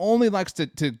 Like he only likes to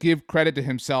give credit to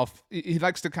himself. He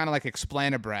likes to kind of like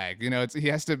explain a brag. He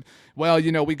has to,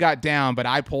 we got down, but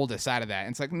I pulled us out of that.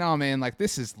 And it's like, no, man, like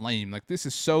this is lame. Like this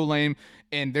is so lame.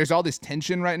 And there's all this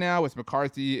tension right now with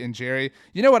McCarthy and Jerry.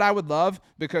 You know what I would love?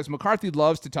 Because McCarthy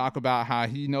loves to talk about how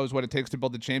he knows what it takes to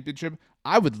build a championship.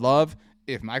 I would love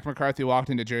if Mike McCarthy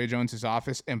walked into Jerry Jones's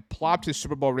office and plopped his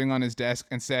Super Bowl ring on his desk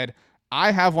and said,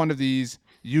 I have one of these.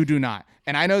 You do not.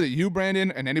 And I know that you,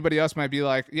 Brandon, and anybody else might be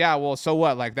like, yeah, well, so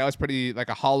what? Like, that was pretty, like,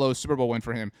 a hollow Super Bowl win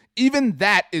for him. Even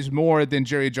that is more than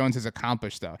Jerry Jones has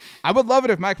accomplished, though. I would love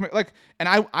it if Mike, like, and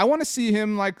I want to see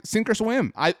him, like, sink or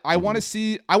swim. I want to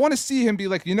see him be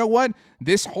like, you know what?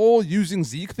 This whole using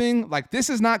Zeke thing, like, this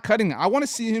is not cutting it. I want to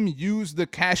see him use the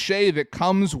cachet that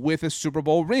comes with a Super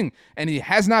Bowl ring. And he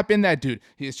has not been that dude.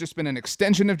 He has just been an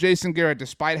extension of Jason Garrett,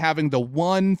 despite having the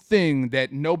one thing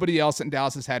that nobody else in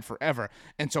Dallas has had forever.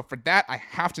 And so for that, I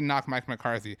have to knock Mike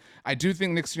McCarthy. I do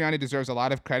think Nick Sirianni deserves a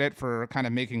lot of credit for kind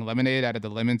of making lemonade out of the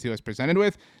lemons he was presented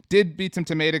with. Did beat some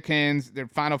tomato cans. Their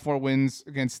final 4 wins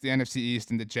against the NFC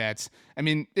East and the Jets. I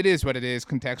mean, it is what it is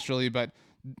contextually, but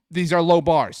these are low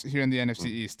bars here in the NFC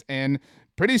East. And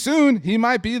pretty soon, he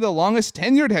might be the longest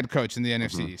tenured head coach in the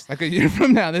NFC East. Like a year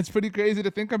from now. That's pretty crazy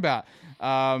to think about.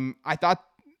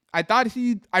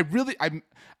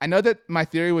 I know that my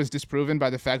theory was disproven by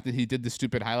the fact that he did the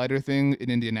stupid highlighter thing in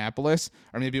Indianapolis,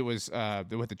 or maybe it was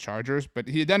with the Chargers, but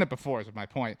he had done it before, is my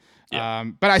point. Yeah.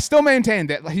 But I still maintain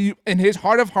that he, in his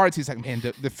heart of hearts, he's like, man,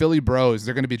 the Philly bros,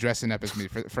 they're going to be dressing up as me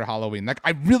for Halloween. Like,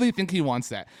 I really think he wants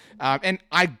that. And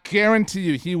I guarantee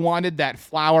you, he wanted that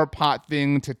flower pot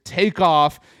thing to take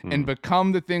off and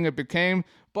become the thing it became,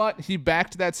 but he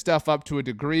backed that stuff up to a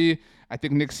degree. I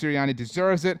think Nick Sirianni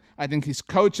deserves it. I think he's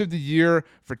coach of the year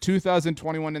for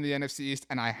 2021 in the NFC East,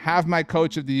 and I have my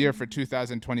coach of the year for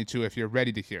 2022 if you're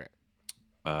ready to hear it.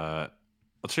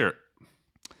 Let's hear it.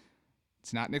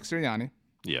 It's not Nick Sirianni.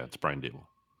 Yeah, it's Brian Dable.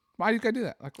 Why do you gotta do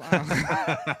that? Like,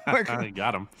 wow. I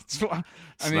got him.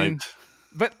 I mean,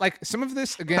 But like some of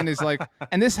this again is like,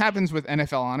 and this happens with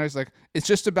NFL honors. Like it's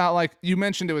just about like you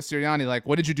mentioned it with Sirianni. Like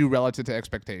what did you do relative to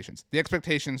expectations? The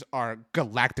expectations are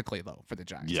galactically low for the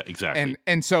Giants. Yeah, exactly.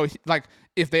 And so like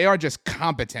if they are just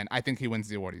competent, I think he wins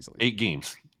the award easily. 8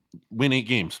 games, win 8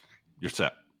 games, you're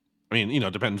set. I mean,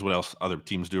 it depends what else other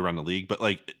teams do around the league, but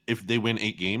like if they win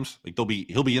 8 games, like he'll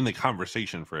be in the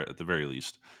conversation for it at the very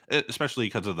least, especially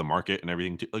because of the market and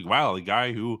everything. Like, wow, the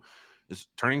guy who is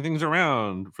turning things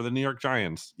around for the New York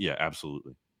Giants. Yeah,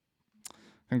 absolutely.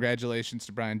 Congratulations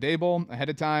to Brian Daboll ahead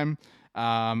of time.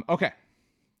 Okay,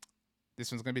 this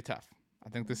one's gonna be tough. I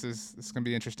think this is gonna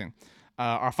be interesting.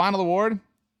 Our final award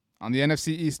on the NFC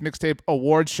East Mixtape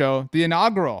Award Show, the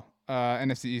inaugural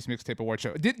NFC East Mixtape Award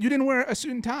Show. You didn't wear a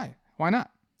suit and tie. Why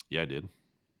not? Yeah, I did.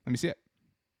 Let me see it.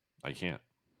 I can't.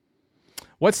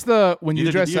 What's the when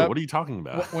you dress up? What are you talking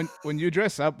about? When you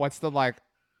dress up, what's the like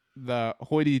the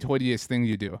hoity-toityest thing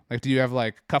you do? Like, do you have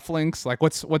like cufflinks? Like,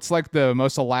 what's like the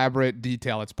most elaborate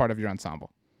detail that's part of your ensemble?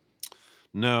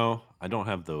 No, I don't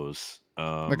have those.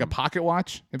 Like a pocket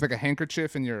watch? You have like a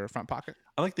handkerchief in your front pocket?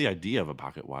 I like the idea of a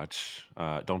pocket watch.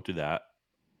 Don't do that.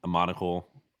 A monocle.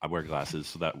 I wear glasses,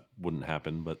 so that wouldn't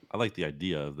happen. But I like the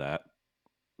idea of that.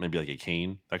 Maybe like a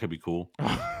cane. That could be cool.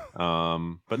 But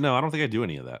no, I don't think I do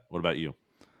any of that. What about you?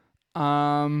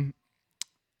 I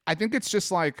think it's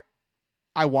just like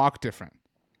I walk different.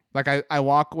 Like I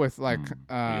walk with like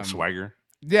a swagger.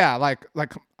 Yeah, like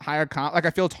higher like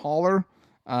I feel taller.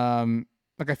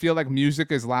 Like I feel like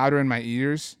music is louder in my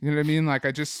ears. You know what I mean? Like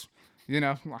I just,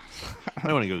 I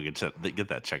want to go get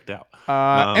that checked out.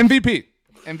 MVP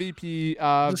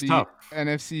of the tough.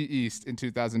 NFC East in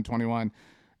 2021.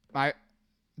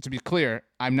 To be clear,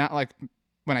 I'm not like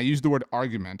when I use the word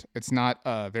argument, it's not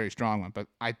a very strong one, but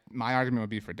my argument would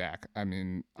be for Dak. I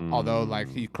mean, although like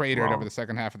he cratered over the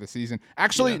second half of the season.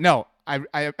 Actually, no. I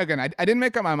didn't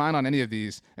make up my mind on any of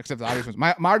these except the obvious ones.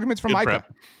 My argument's for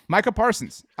Micah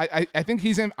Parsons. I think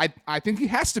he's in. I think he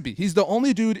has to be. He's the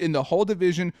only dude in the whole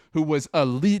division who was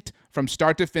elite from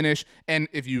start to finish. And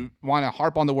if you want to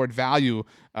harp on the word value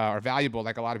or valuable,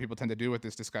 like a lot of people tend to do with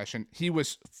this discussion, he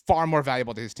was far more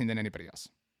valuable to his team than anybody else.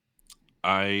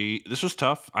 This was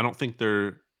tough. I don't think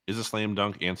there is a slam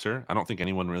dunk answer. I don't think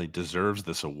anyone really deserves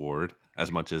this award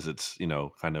as much as it's,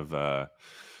 kind of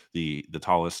the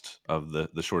tallest of the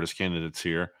shortest candidates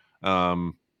here. I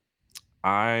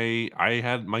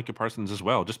had Micah Parsons as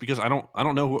well, just because I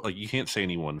don't know who, like, you can't say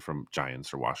anyone from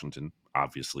Giants or Washington,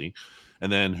 obviously.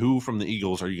 And then who from the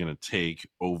Eagles are you going to take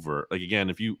over? Like,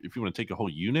 again, if you want to take a whole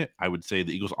unit, I would say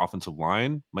the Eagles offensive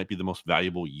line might be the most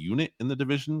valuable unit in the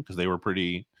division because they were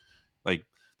pretty, like,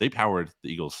 they powered the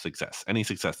Eagles' success, any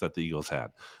success that the Eagles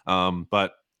had.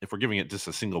 But if we're giving it just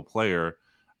a single player,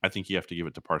 I think you have to give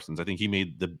it to Parsons. I think he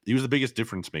was the biggest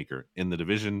difference maker in the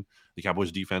division. The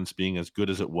Cowboys defense being as good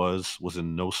as it was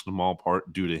in no small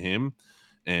part due to him.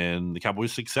 And the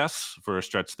Cowboys' success for a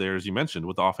stretch there, as you mentioned,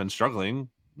 with the offense struggling,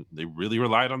 they really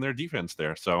relied on their defense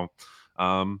there. So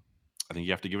I think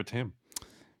you have to give it to him.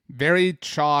 Very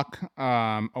chalk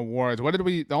awards.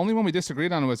 The only one we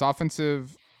disagreed on was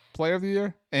offensive player of the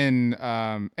year and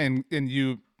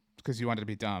you, because you wanted to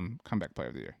be dumb, comeback player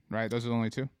of the year, right? Those are the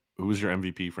only two. Who was your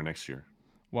MVP for next year?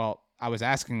 Well, I was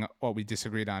asking what we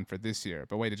disagreed on for this year,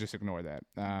 but way to just ignore that.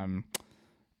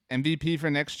 MVP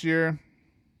for next year,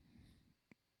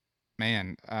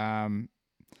 man. I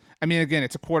mean, again,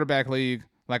 it's a quarterback league.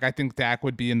 Like, I think Dak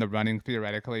would be in the running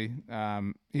theoretically.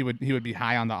 He would be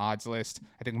high on the odds list.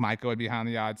 I think Micah would be high on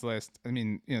the odds list. I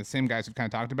mean, the same guys we've kind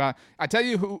of talked about. I tell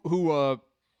you who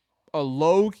a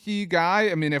low key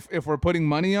guy. I mean, if we're putting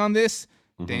money on this,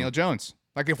 Daniel Jones.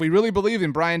 Like, if we really believe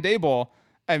in Brian Daboll,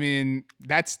 I mean,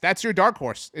 that's your dark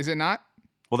horse, is it not?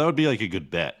 Well, that would be like a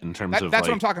good bet in terms of. That's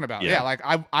what I'm talking about. Yeah, like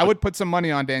I would put some money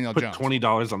on Daniel Jones. Put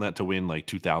 $20 on that to win like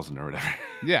 2,000 or whatever.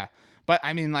 Yeah, but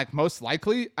I mean, like most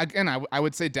likely, again, I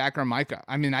would say Dak or Micah.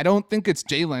 I mean, I don't think it's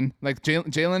Jalen. Like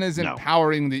Jalen isn't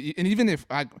powering the, and even if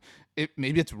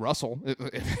maybe it's Russell.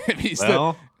 If he's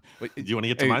do you want to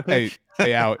get to my pick?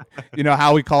 Hey, out. You know,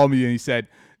 Howie called me and he said,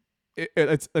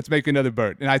 let's make another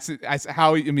bird. And I said,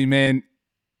 Howie, I mean, man,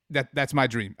 that's my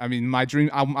dream. I mean, my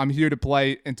dream. I'm here to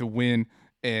play and to win,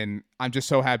 and I'm just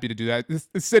so happy to do that.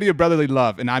 This city of brotherly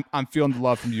love, and I'm feeling the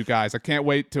love from you guys. I can't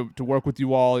wait to work with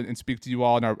you all and speak to you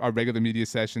all in our regular media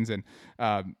sessions. And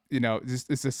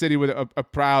it's a city with a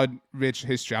proud, rich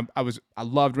history. I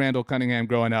loved Randall Cunningham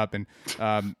growing up, and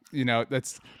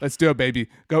let's do it, baby.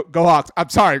 Go Hawks. I'm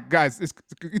sorry, guys.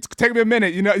 It's taking me a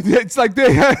minute. It's like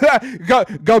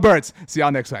go Birds. See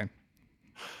y'all next time.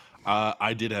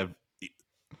 I did have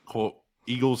quote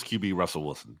Eagles QB Russell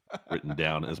Wilson written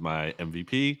down as my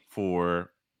MVP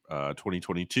for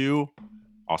 2022.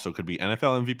 Also could be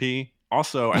NFL MVP.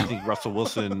 Also, I think Russell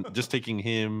Wilson, just taking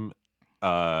him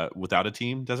without a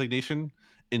team designation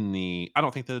I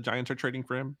don't think the Giants are trading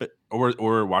for him, but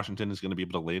or Washington is going to be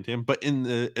able to land him. But in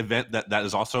the event that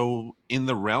is also in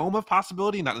the realm of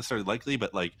possibility, not necessarily likely,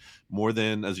 but like more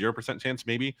than a 0% chance,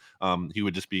 maybe he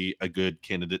would just be a good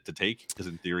candidate to take because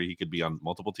in theory he could be on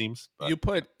multiple teams. But, you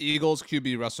put Eagles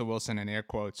QB Russell Wilson in air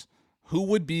quotes. Who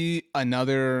would be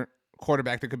another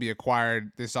quarterback that could be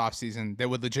acquired this offseason that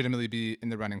would legitimately be in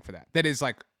the running for that? That is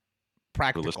like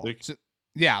practical. So,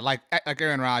 yeah, like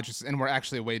Aaron Rodgers, and we're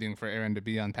actually waiting for Aaron to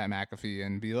be on Pat McAfee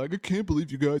and be like, I can't believe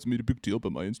you guys made a big deal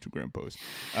about my Instagram post.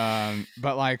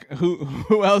 But like,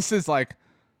 who else is like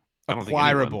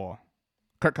acquirable?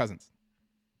 Kirk Cousins.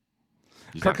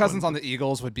 Kirk Cousins on the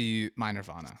Eagles would be my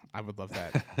nirvana. I would love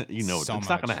that. It's not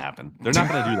going to happen. They're not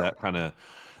going to do that kind of.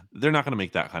 They're not going to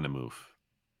make that kind of move.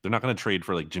 They're not going to trade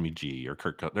for like Jimmy G or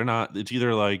Kirk. They're not. It's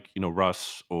either like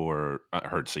Russ or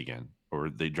Hurts again, or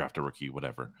they draft a rookie,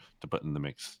 whatever, to put in the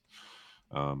mix.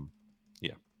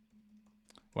 Yeah.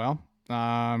 Well,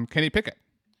 Kenny Pickett.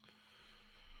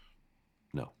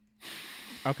 No.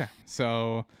 Okay,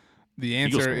 so the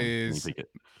answer is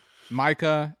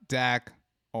Micah, Dak,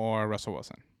 or Russell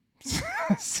Wilson.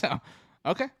 So,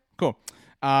 okay, cool.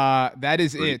 That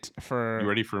is it for. You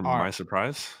ready for my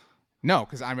surprise? No,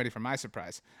 because I'm ready for my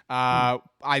surprise.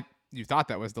 You thought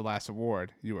that was the last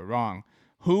award. You were wrong.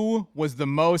 Who was the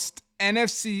most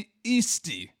NFC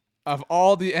Easty of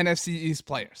all the NFC East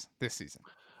players this season?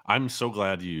 I'm so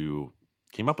glad you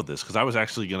came up with this because I was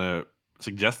actually gonna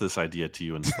suggest this idea to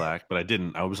you in Slack, but I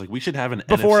didn't. I was like, we should have an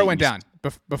before NFC it went East.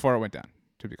 down. Before it went down.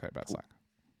 To be clear about Slack.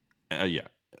 Yeah,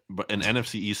 but an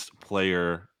NFC East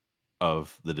player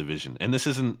of the division, and this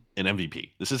isn't an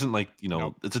MVP. This isn't like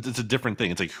nope. It's a different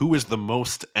thing. It's like who is the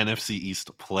most NFC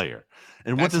East player,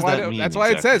 and what does that mean? That's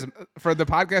why it says for the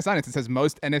podcast audience, it says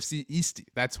most NFC Easty.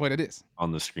 That's what it is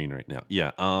on the screen right now. Yeah.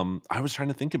 I was trying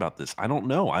to think about this. I don't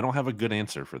know. I don't have a good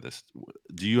answer for this.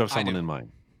 Do you have someone in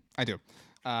mind? I do.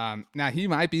 Now he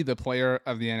might be the player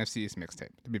of the NFC East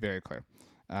mixtape. To be very clear.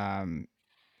 And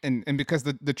because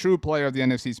the true player of the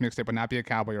NFC East mixtape would not be a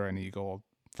Cowboy or an Eagle.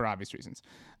 For obvious reasons.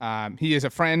 He is a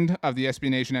friend of the SB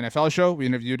Nation NFL show. We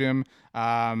interviewed him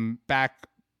back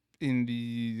in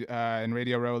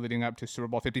Radio Row leading up to Super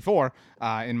Bowl 54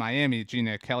 in Miami.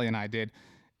 Gina, Kelly, and I did.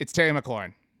 It's Terry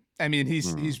McLaurin. I mean,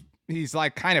 he's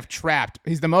like kind of trapped.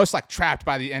 He's the most like trapped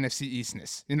by the NFC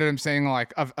Eastness. You know what I'm saying?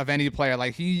 Like of any player.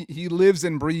 Like he lives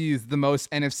and breathes the most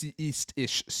NFC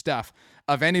East-ish stuff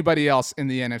of anybody else in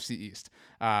the NFC East.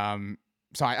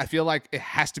 So I feel like it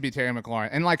has to be Terry McLaurin.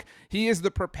 And like he is the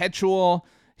perpetual,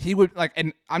 he would like,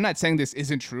 and I'm not saying this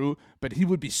isn't true, but he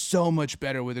would be so much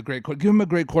better with a great give him a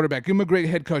great quarterback, give him a great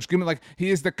head coach, give him like,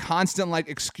 he is the constant like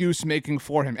excuse making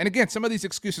for him. And again, some of these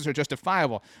excuses are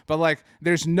justifiable, but like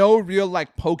there's no real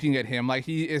like poking at him. Like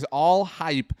he is all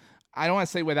hype. I don't want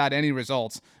to say without any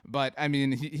results, but I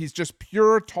mean, he's just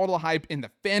pure total hype in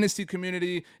the fantasy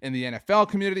community, in the NFL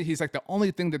community. He's like the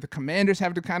only thing that the Commanders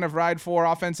have to kind of ride for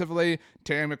offensively.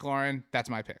 Terry McLaurin, that's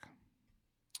my pick.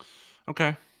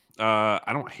 Okay. I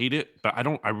don't hate it, but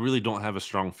I really don't have a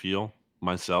strong feel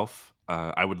myself.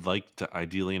 I would like to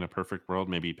ideally in a perfect world,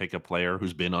 maybe pick a player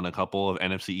who's been on a couple of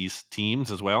NFC East teams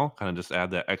as well, kind of just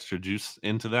add that extra juice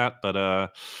into that. But,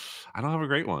 I don't have a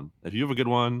great one. If you have a good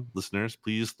one, listeners,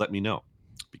 please let me know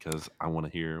because I want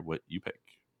to hear what you pick.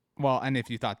 Well, and if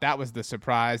you thought that was the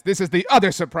surprise, this is the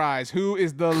other surprise. Who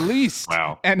is the least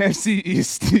NFC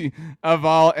East of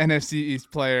all NFC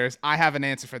East players? I have an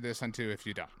answer for this one too if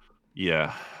you don't.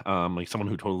 Yeah, like someone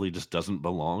who totally just doesn't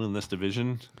belong in this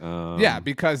division. Yeah,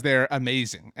 because they're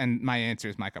amazing. And my answer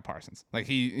is Micah Parsons. Like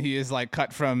he is like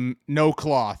cut from no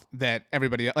cloth that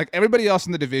everybody else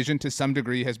in the division to some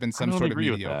degree has been some sort of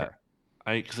mediocre.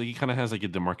 Because he kind of has like a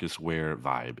DeMarcus Ware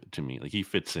vibe to me. Like he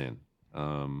fits in.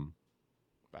 Wow.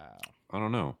 I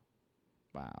don't know.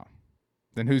 Wow.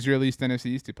 Then who's your least NFC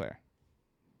East player?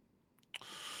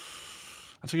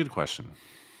 That's a good question.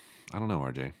 I don't know,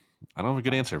 RJ. I don't have a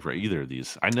good answer for either of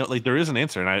these. I know like there is an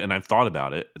answer, and I've thought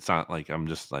about it. It's not like I'm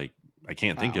just like I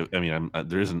can't think of. I mean,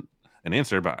 there isn't an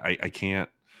answer, but I can't.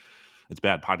 It's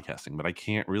bad podcasting, but I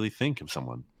can't really think of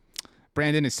someone.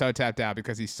 Brandon is so tapped out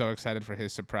because he's so excited for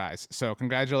his surprise. So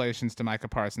congratulations to Micah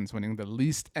Parsons winning the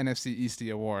least NFC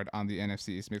Easty award on the NFC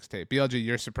East mixtape. BLG,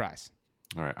 your surprise.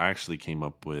 All right. I actually came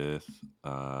up with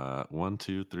 1,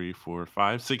 2, 3, 4,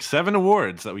 5, 6, 7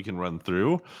 awards that we can run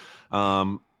through.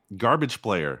 Garbage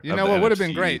player. You know what would have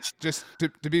been great? Just to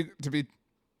be it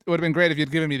would have been great if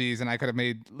you'd given me these and I could have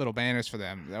made little banners for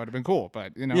them. That would have been cool.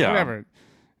 But whatever.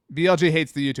 BLG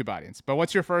hates the YouTube audience. But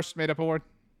what's your first made up award?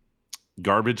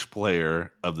 Garbage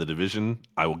player of the division,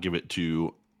 I will give it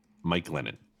to Mike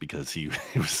Glennon because he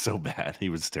was so bad. He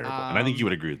was terrible. And I think you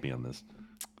would agree with me on this.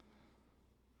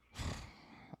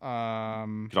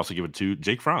 You could also give it to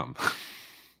Jake Fromm.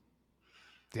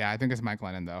 Yeah, I think it's Mike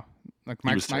Glennon though. Like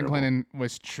Mike Glennon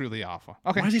was truly awful.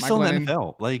 Okay, why is he Mike still Glennon, in the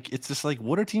NFL? Like, it's just like,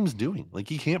 what are teams doing? Like,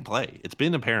 he can't play. It's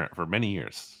been apparent for many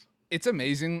years. It's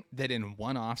amazing that in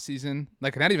one offseason,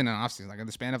 like not even an offseason, like in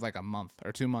the span of like a month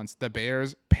or 2 months, the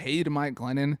Bears paid Mike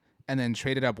Glennon and then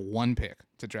traded up one pick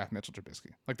to draft Mitchell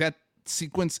Trubisky. Like that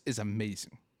sequence is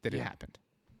amazing that it happened.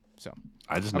 So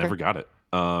I just never got it.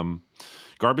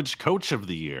 Garbage coach of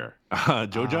the year,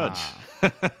 Joe Judge.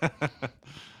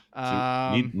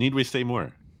 Need we say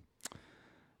more?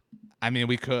 I mean,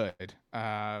 we could.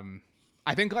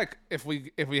 I think like if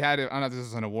we had it, I don't know if this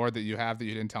is an award that you have that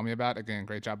you didn't tell me about. Again,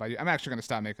 great job by you. I'm actually going to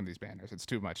stop making these banners. It's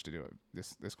too much to do it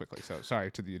this quickly. So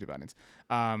sorry to the YouTube audience.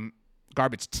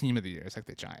 Garbage team of the year is like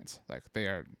the Giants. Like they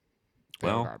are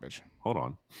garbage.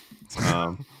 Hold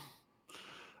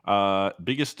on.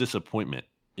 Biggest disappointment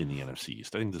in the NFC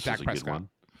East. I think this is a good one.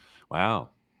 Wow.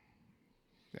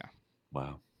 Yeah.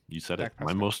 Wow. You said it.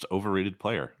 My most overrated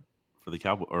player for the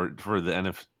Cowboys or for the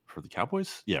NFL. For the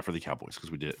Cowboys? Yeah, for the Cowboys,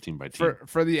 because we did it team by team.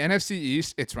 For the NFC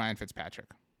East, it's Ryan Fitzpatrick.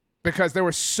 Because there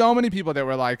were so many people that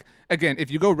were like, again,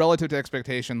 if you go relative to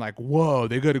expectation, like, whoa,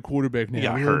 they got a quarterback now. He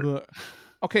got hurt.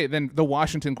 Okay, then the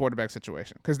Washington quarterback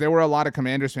situation. Because there were a lot of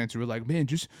Commanders fans who were like, man,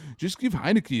 just give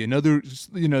Heineke another,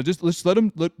 just let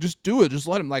him, just do it. Just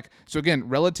let him. Like, so again,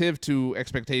 relative to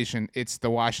expectation, it's the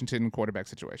Washington quarterback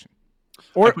situation.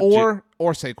 Or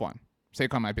Saquon.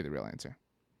 Saquon might be the real answer.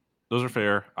 Those are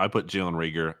fair. I put Jalen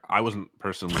Reagor. I wasn't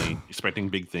personally expecting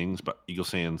big things, but Eagles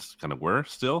fans kind of were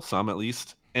still, some at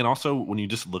least. And also, when you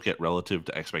just look at relative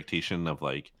to expectation of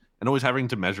like, and always having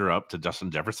to measure up to Justin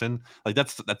Jefferson, like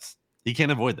that's he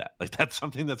can't avoid that. Like that's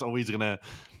something that's always gonna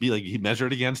be like he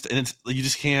measured against, and it's you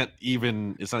just can't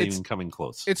even. It's not even coming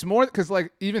close. It's more because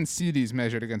like even CD's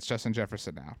measured against Justin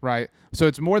Jefferson now, right? So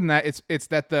it's more than that. It's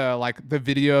that the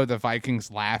video of the Vikings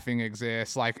laughing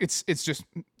exists. Like it's just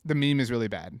the meme is really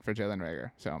bad for Jalen Reagor.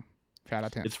 So shout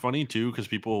out to him. It's funny too because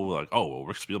people were like, "Oh, well,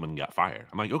 Rick Spielman got fired."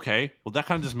 I'm like, okay, well that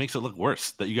kind of just makes it look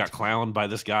worse that you got clowned by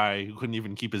this guy who couldn't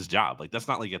even keep his job. Like that's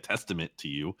not like a testament to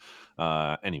you.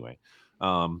 Anyway.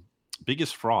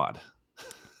 Biggest fraud.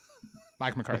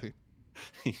 Mike McCarthy.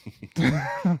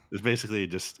 It's basically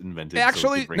just invented.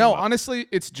 Actually, no, honestly,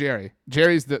 it's Jerry.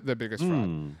 Jerry's the biggest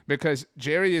fraud because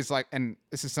Jerry is like, and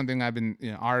this is something I've been,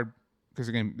 because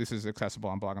again, this is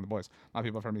accessible on Blog on the Boys. A lot of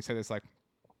people have heard me say this, like,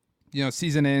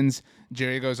 season ends,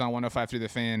 Jerry goes on 105 through the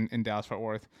Fan in Dallas Fort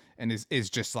Worth and is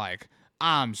just like,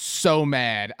 I'm so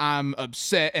mad. I'm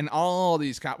upset. And all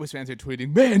these Cowboys fans are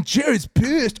tweeting, man, Jerry's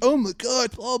pissed. Oh, my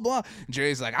God, blah, blah. And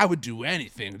Jerry's like, I would do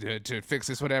anything to fix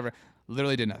this, whatever.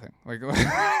 Literally did nothing. Like,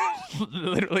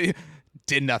 literally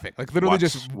did nothing. Like, literally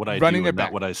just what I running do it and back.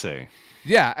 Not what I say.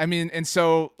 Yeah, I mean, and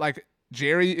so, like,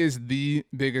 Jerry is the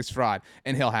biggest fraud.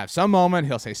 And he'll have some moment.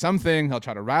 He'll say something. He'll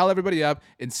try to rile everybody up.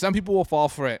 And some people will fall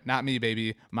for it. Not me,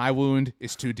 baby. My wound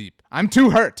is too deep. I'm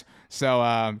too hurt.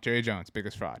 So Jerry Jones,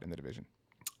 biggest fraud in the division.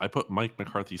 I put Mike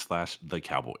McCarthy / the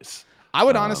Cowboys. I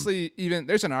would honestly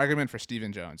there's an argument for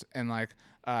Stephen Jones. And like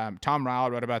Tom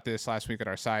Ryle wrote about this last week at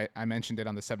our site. I mentioned it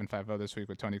on the 750 this week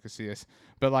with Tony Casillas.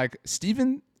 But like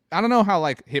Stephen, I don't know how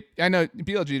like hip. I know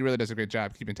BLG really does a great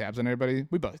job keeping tabs on everybody.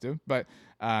 We both do. But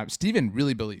Stephen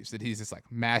really believes that he's this like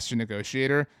master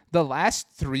negotiator. The last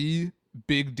 3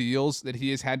 big deals that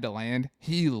he has had to land,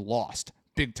 he lost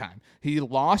big time. He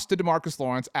lost to DeMarcus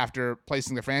Lawrence after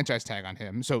placing the franchise tag on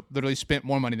him, so literally spent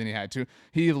more money than he had to.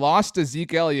 He lost to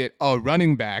Zeke Elliott, a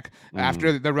running back,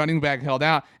 after the running back held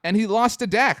out, and he lost to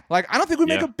Dak. Like, I don't think we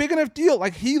make a big enough deal.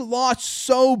 Like, he lost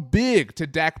so big to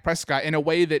Dak Prescott in a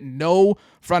way that no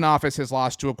front office has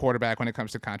lost to a quarterback when it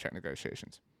comes to contract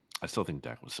negotiations. I still think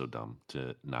Dak was so dumb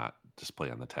to not just play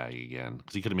on the tag again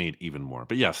because he could have made even more.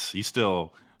 But yes, he's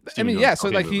still... I mean, yeah, so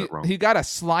like he got a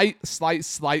slight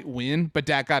win, but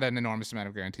Dak got an enormous amount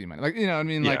of guarantee money. Like, you know what I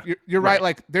mean? Like, you're right.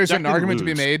 Like, there's Dak an argument to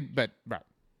be made, but right.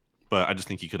 But I just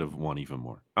think he could have won even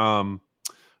more. All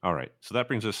right. So that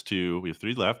brings us to, we have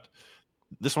 3 left.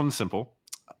 This one's simple.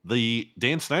 The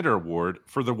Dan Snyder Award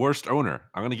for the worst owner.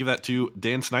 I'm going to give that to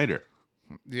Dan Snyder.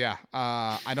 Yeah.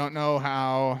 I don't know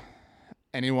how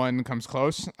anyone comes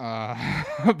close.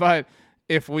 But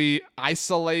if we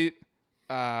isolate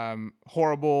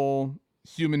horrible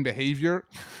human behavior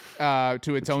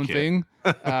to its own thing,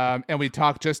 and we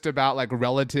talk just about like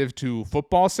relative to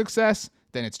football success,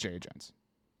 then it's Jerry Jones.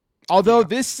 Although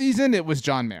this season it was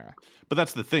John Mara. But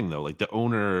that's the thing though, like the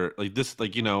owner, like this,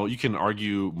 like, you can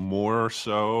argue more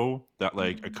so that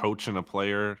like a coach and a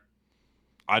player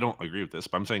I don't agree with this,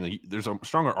 but I'm saying like, there's a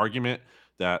stronger argument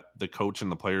that the coach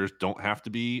and the players don't have to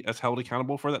be as held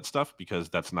accountable for that stuff because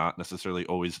that's not necessarily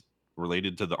always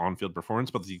related to the on-field performance,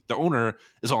 but the owner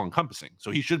is all encompassing. So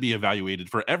he should be evaluated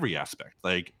for every aspect,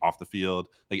 like off the field,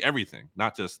 like everything,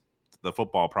 not just the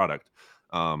football product.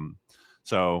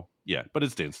 So yeah, but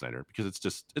it's Dan Snyder because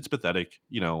it's pathetic.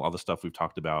 All the stuff we've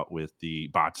talked about with the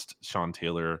botched Sean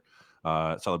Taylor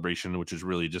celebration, which is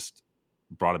really just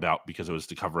brought about because it was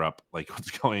to cover up like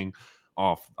what's going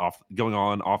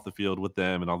on off the field with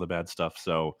them and all the bad stuff.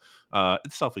 So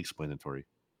it's self-explanatory.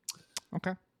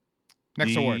 Okay.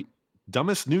 Next award.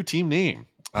 Dumbest new team name.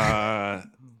 Who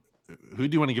do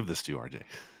you want to give this to, RJ?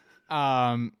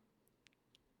 I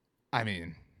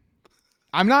mean,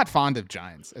 I'm not fond of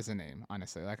Giants as a name,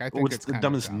 honestly. Like I think it's the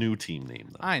dumbest new team name,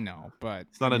 though. I know, but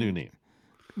it's not a new name.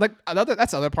 Like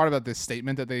that's the other part about this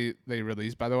statement that they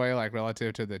released, by the way, like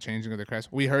relative to the changing of the crest.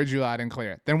 We heard you loud and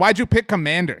clear. Then why'd you pick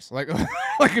Commanders? Like,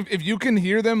 like if you can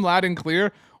hear them loud and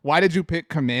clear, why did you pick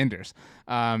Commanders?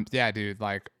 Yeah, dude,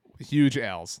 like huge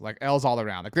L's, like L's all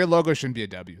around. Like their logo shouldn't be a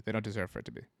W. They don't deserve for it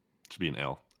to be. It should be an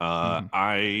L.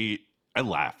 I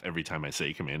laugh every time I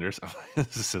say Commanders.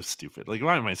 This is so stupid. Like,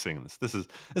 why am I saying this? This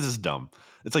is dumb.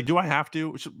 It's like, do I have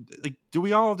to? Do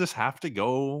we all just have to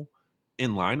go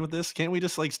in line with this? Can't we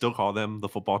just like still call them the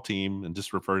football team and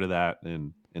just refer to that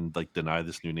and like deny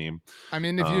this new name? I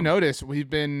mean, if you notice, we've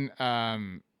been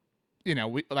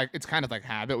we like it's kind of like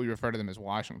habit. We refer to them as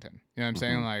Washington. You know what I'm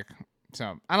saying? Like,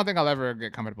 so I don't think I'll ever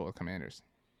get comfortable with Commanders.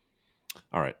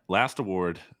 All right, last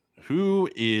award. Who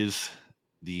is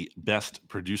the best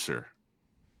producer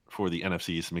for the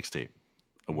NFC's mixtape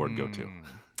award? Go to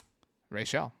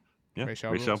Rachel. Yeah,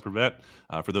 Rachel Prevet.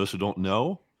 For those who don't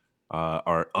know,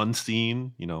 our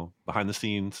unseen, behind the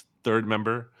scenes third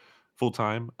member, full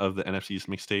time of the NFC's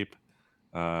mixtape.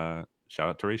 Shout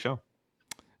out to Rachel.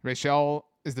 Rachel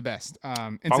is the best.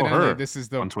 Incidentally, this is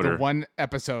the one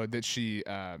episode that she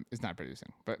is not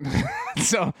producing, but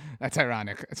so that's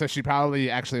ironic. So she probably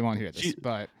actually won't hear this,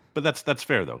 but that's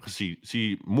fair though, because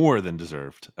she more than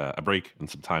deserved a break and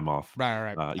some time off.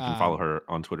 Right. You can follow her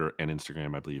on Twitter and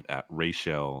Instagram, I believe, at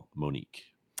Rachel Monique.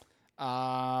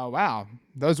 Wow,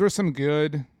 those were some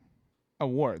good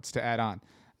awards to add on.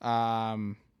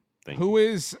 Who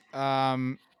has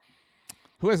the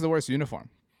worst uniform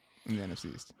in the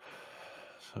NFC East?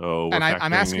 So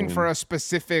I'm asking for a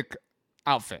specific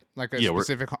outfit, like a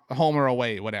specific home or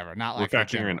away, whatever. Not like we're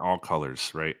factoring in all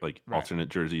colors, right? Like alternate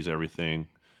jerseys, everything.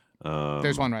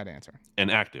 There's one right answer.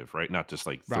 And active, right? Not just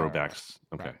like throwbacks.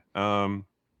 Right. Okay.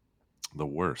 The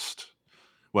worst.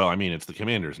 Well, I mean, it's the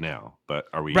Commanders now, but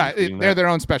are we right? They're their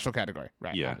own special category,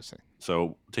 right? Yeah. Obviously.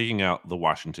 So taking out the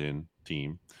Washington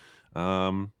team,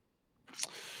 I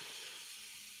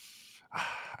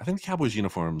think the Cowboys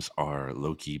uniforms are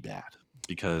low key bad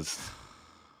because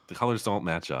the colors don't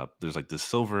match up. There's like this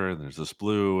silver and there's this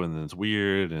blue and then it's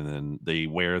weird. And then they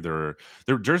wear their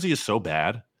jersey is so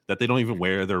bad that they don't even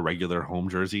wear their regular home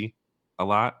jersey a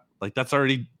lot. Like it's like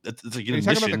an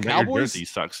admission that your jersey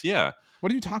sucks. Yeah.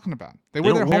 What are you talking about? They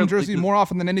wear their home jersey more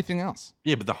often than anything else.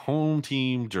 Yeah, but the home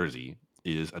team jersey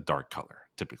is a dark color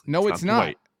typically. No, it's not.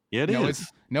 White. Yeah, it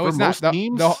is. It's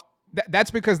not. That's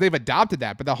because they've adopted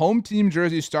that. But the home team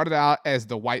jersey started out as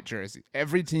the white jersey.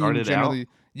 Every team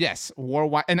wore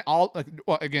white, and all.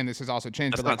 Again, this has also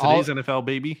changed. That's but not today's NFL,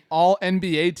 baby. All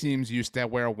NBA teams used to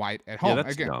wear white at home. Yeah,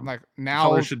 that's dumb. Like now, the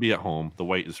color should be at home. The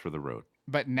white is for the road.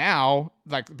 But now,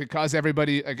 like because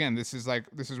everybody, again, this is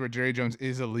where Jerry Jones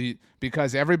is elite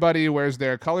because everybody wears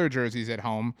their color jerseys at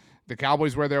home. The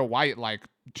Cowboys wear their white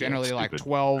generally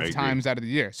 12 times out of the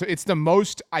year. So it's the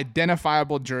most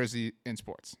identifiable jersey in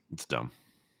sports. It's dumb.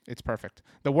 It's perfect.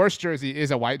 The worst jersey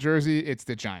is a white jersey. It's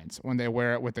the Giants when they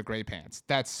wear it with the gray pants.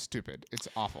 That's stupid. It's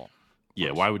awful.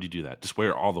 Yeah, why would you do that? Just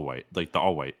wear all the white, like the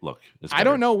all white look. I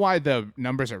don't know why the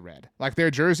numbers are red. Like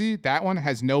their jersey, that one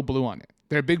has no blue on it.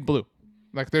 They're big blue.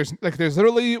 There's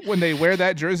literally when they wear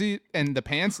that jersey and the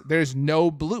pants, there's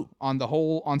no blue on the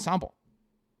whole ensemble.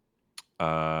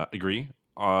 Agree.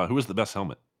 Who is the best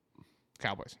helmet?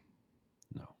 Cowboys.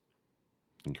 No,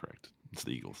 incorrect. It's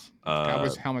the Eagles.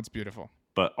 Cowboys helmet's beautiful.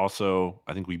 But also,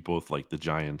 I think we both like the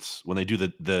Giants when they do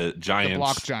the Giants. The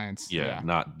block Giants. Yeah,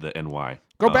 not the NY.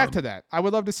 Go back to that. I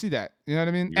would love to see that. You know what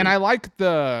I mean? And I like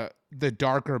the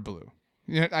darker blue.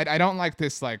 You know, I don't like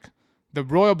this the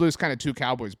royal blue is kind of too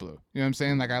Cowboys blue. You know what I'm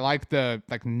saying? Like I like the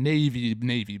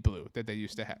navy blue that they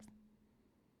used to have.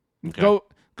 Okay.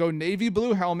 Go navy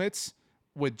blue helmets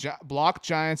with block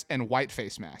Giants and white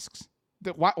face masks.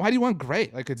 Why do you want gray?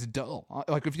 Like it's dull.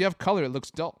 Like if you have color, it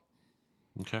looks dull.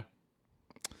 Okay.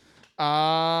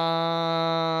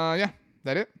 Yeah,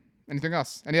 that it. Anything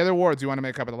else? Any other awards you want to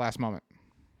make up at the last moment?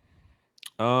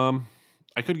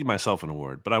 I could give myself an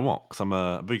award, but I won't because I'm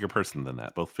a bigger person than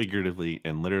that, both figuratively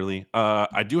and literally.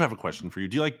 I do have a question for you.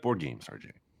 Do you like board games,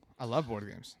 RJ? I love board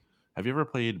games. Have you ever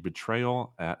played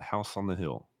Betrayal at House on the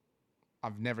Hill?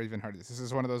 I've never even heard of this. This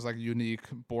is one of those like unique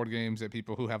board games that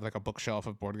people who have like a bookshelf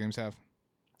of board games have.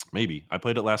 Maybe. I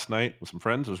played it last night with some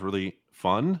friends. It was really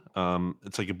fun.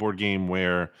 It's like a board game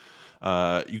where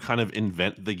you kind of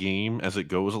invent the game as it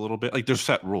goes a little bit. Like there's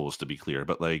set rules to be clear,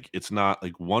 but like it's not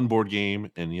like one board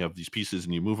game and you have these pieces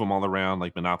and you move them all around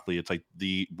like Monopoly. It's like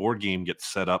the board game gets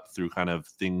set up through kind of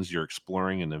things you're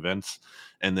exploring and events,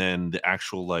 and then the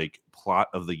actual like plot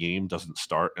of the game doesn't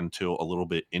start until a little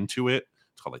bit into it.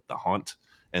 It's called like the haunt,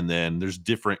 and then there's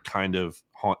different kind of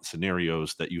haunt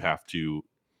scenarios that you have to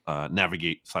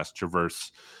navigate /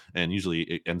 traverse, and usually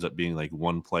it ends up being like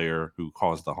one player who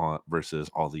caused the haunt versus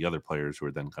all the other players who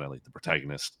are then kind of like the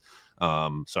protagonist.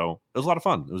 So it was a lot of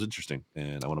fun. It was interesting,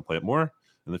 and I want to play it more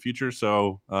in the future.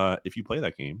 So if you play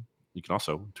that game, you can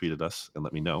also tweet at us and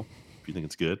let me know if you think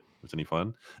it's good, if it's any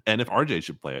fun, and if RJ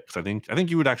should play it, because I think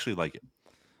you would actually like it.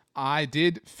 I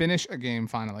did finish a game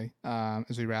finally.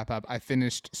 As we wrap up, I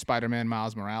finished Spider-Man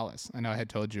Miles Morales. I know I had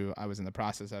told you I was in the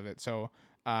process of it. So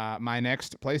my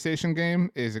next PlayStation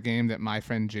game is a game that my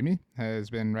friend Jimmy has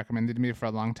been recommended to me for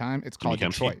a long time. It's called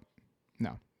Detroit.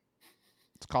 No,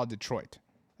 it's called Detroit.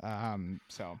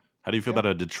 So how do you feel about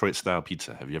a Detroit style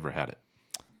pizza? Have you ever had it?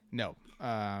 No.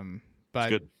 It's But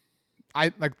good.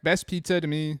 I like best pizza to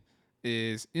me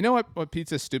is, you know what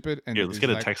pizza is stupid and Here, let's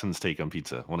get a like, Texan's take on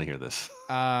pizza. I want to hear this.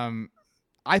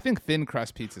 I think thin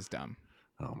crust pizza's dumb.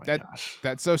 Oh my gosh.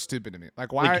 That's so stupid to me.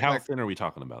 Like why? Like how thin are we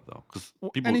talking about though? Because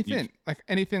people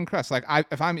any thin crust. Like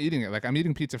if I'm eating it, like I'm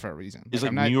eating pizza for a reason. Is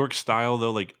like New York style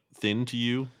though, like thin to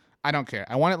you? I don't care.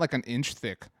 I want it like an inch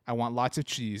thick. I want lots of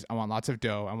cheese. I want lots of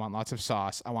dough. I want lots of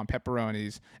sauce. I want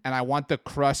pepperonis. And I want the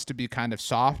crust to be kind of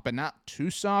soft, but not too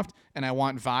soft. And I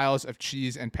want vials of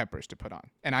cheese and peppers to put on.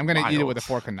 And I'm going to eat it with a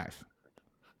fork and knife.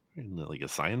 Like a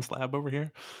science lab over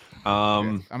here.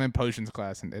 I'm in potions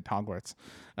class at Hogwarts.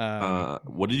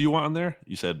 What did you want on there?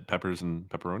 You said peppers and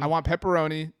pepperoni? I want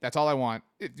pepperoni. That's all I want.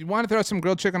 If you want to throw some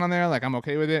grilled chicken on there, like I'm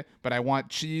okay with it. But I want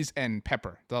cheese and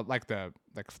pepper, the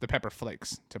pepper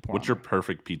flakes to pour. What's your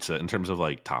perfect pizza in terms of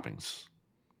like toppings?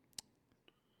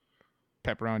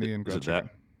 Pepperoni and grilled chicken.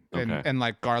 Okay. And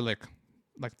like garlic,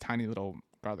 like tiny little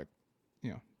garlic,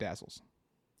 dazzles.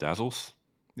 Dazzles?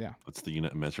 Yeah. What's the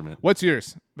unit of measurement? What's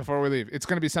yours before we leave? It's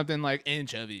going to be something like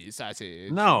anchovies,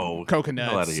 sausage. No.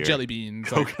 Coconuts, jelly beans.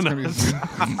 Coconuts.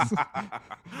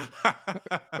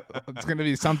 It's going to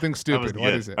be something stupid.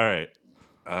 What is it? All right.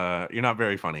 You're not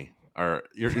very funny. Or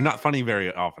you're not funny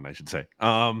very often, I should say.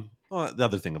 Well, the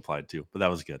other thing applied too, but that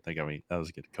was good. That got me. That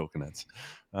was good. Coconuts.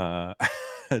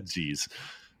 Jeez.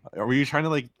 Were you trying to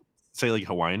like say like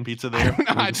Hawaiian pizza there?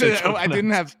 I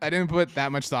didn't put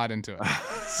that much thought into it.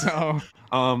 So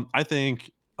I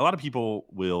think a lot of people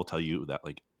will tell you that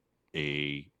like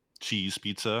a cheese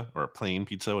pizza or a plain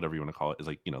pizza, whatever you want to call it, is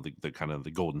like, the kind of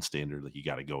the golden standard. Like you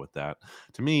got to go with that.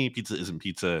 To me, pizza isn't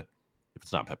pizza if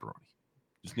it's not pepperoni.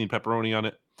 You just need pepperoni on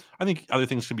it. I think other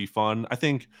things can be fun. I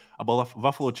think a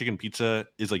buffalo chicken pizza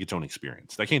is like its own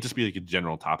experience. That can't just be like a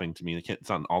general topping to me. It's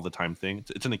not an all the time thing.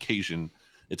 It's an occasion.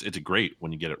 It's great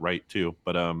when you get it right too.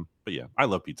 But yeah, I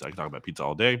love pizza. I can talk about pizza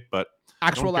all day. But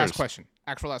actual last question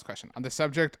on the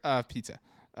subject of pizza.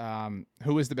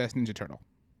 Who is the best Ninja Turtle,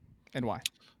 and why?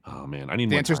 Oh man, I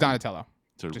need the answer is Donatello.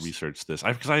 To research this,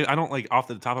 because I don't like off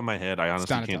the top of my head. I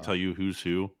honestly can't tell you who's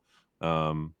who.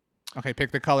 Okay,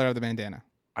 pick the color of the bandana.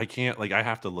 I can't I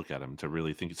have to look at him to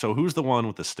really think. So who's the one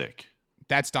with the stick?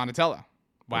 That's Donatello.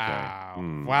 Wow.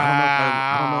 Okay.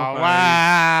 Wow.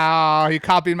 Wow. He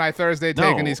copied my Thursday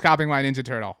take and he's copying my Ninja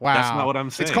Turtle. Wow. That's not what I'm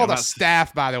saying. It's called a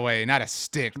staff, by the way, not a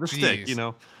stick. The stick,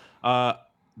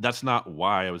 that's not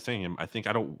why I was saying him. I think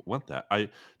I don't want that.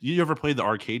 You ever played the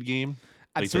arcade game?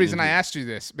 That's the reason I asked you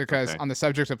this, because on the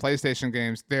subject of PlayStation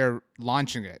games, they're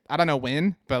launching it. I don't know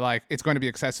when, but it's going to be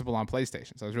accessible on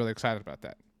PlayStation. So I was really excited about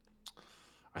that.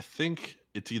 I think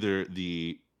it's either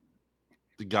the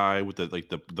guy with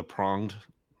the pronged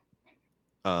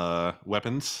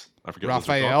weapons. I forget.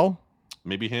 Raphael?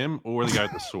 Maybe him, or the guy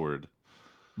with the sword.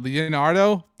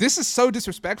 Leonardo? This is so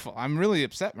disrespectful. I'm really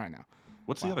upset right now.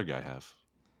 What's the other guy have?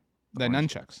 The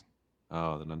nunchucks.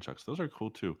 Oh, the nunchucks. Those are cool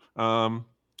too.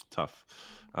 Tough.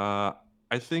 I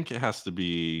think it has to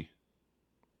be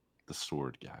the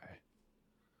sword guy.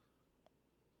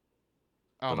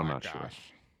 Oh, but I'm not sure.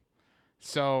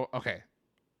 So, okay.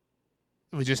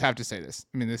 We just have to say this.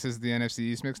 I mean, this is the NFC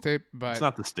East mixtape, but it's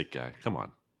not the stick guy. Come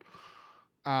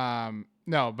on.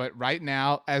 No, but right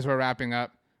now, as we're wrapping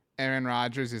up, Aaron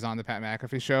Rodgers is on the Pat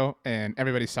McAfee show, and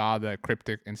everybody saw the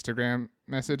cryptic Instagram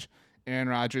message. Aaron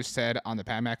Rodgers said on the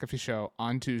Pat McAfee show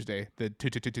on Tuesday,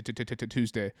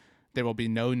 Tuesday, there will be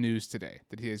no news today,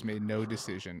 that he has made no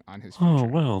decision on his Oh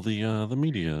future. well, the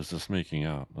media is just making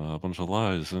out a bunch of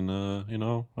lies, and I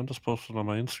just posted on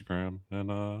my Instagram,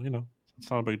 and it's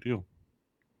not a big deal.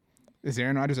 Is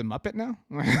Aaron Rodgers a Muppet now?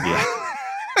 Yeah, yeah.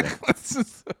 Okay.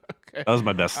 That was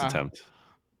my best attempt.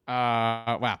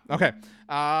 Wow. Okay.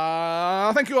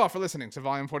 Thank you all for listening to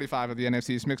Volume 45 of the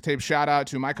NFC's Mixtape. Shout out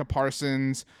to Micah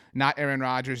Parsons, Not Aaron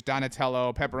Rodgers,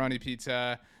 Donatello, Pepperoni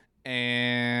Pizza,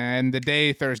 and the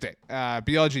day Thursday.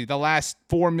 BLG, the last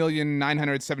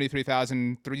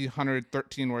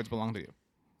 4,973,313 words belong to you.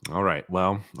 All right.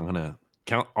 Well, I'm gonna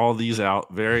count all these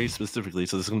out very specifically.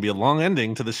 So this is going to be a long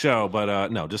ending to the show,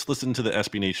 but no, just listen to the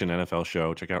SB Nation NFL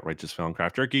show. Check out Righteous Felon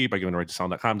Craft Jerky by going to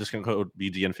righteousfelon.com. Discount code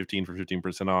BGN15 for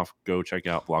 15% off. Go check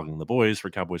out Blogging the Boys for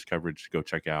Cowboys coverage. Go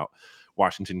check out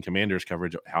Washington Commanders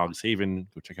coverage at Hogs Haven.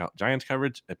 Go check out Giants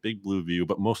coverage at Big Blue View.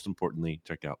 But most importantly,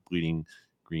 check out Bleeding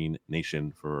Green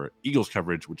Nation for Eagles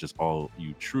coverage, which is all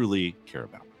you truly care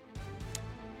about.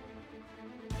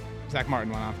 Zach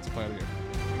Martin won Offensive Player of the Year.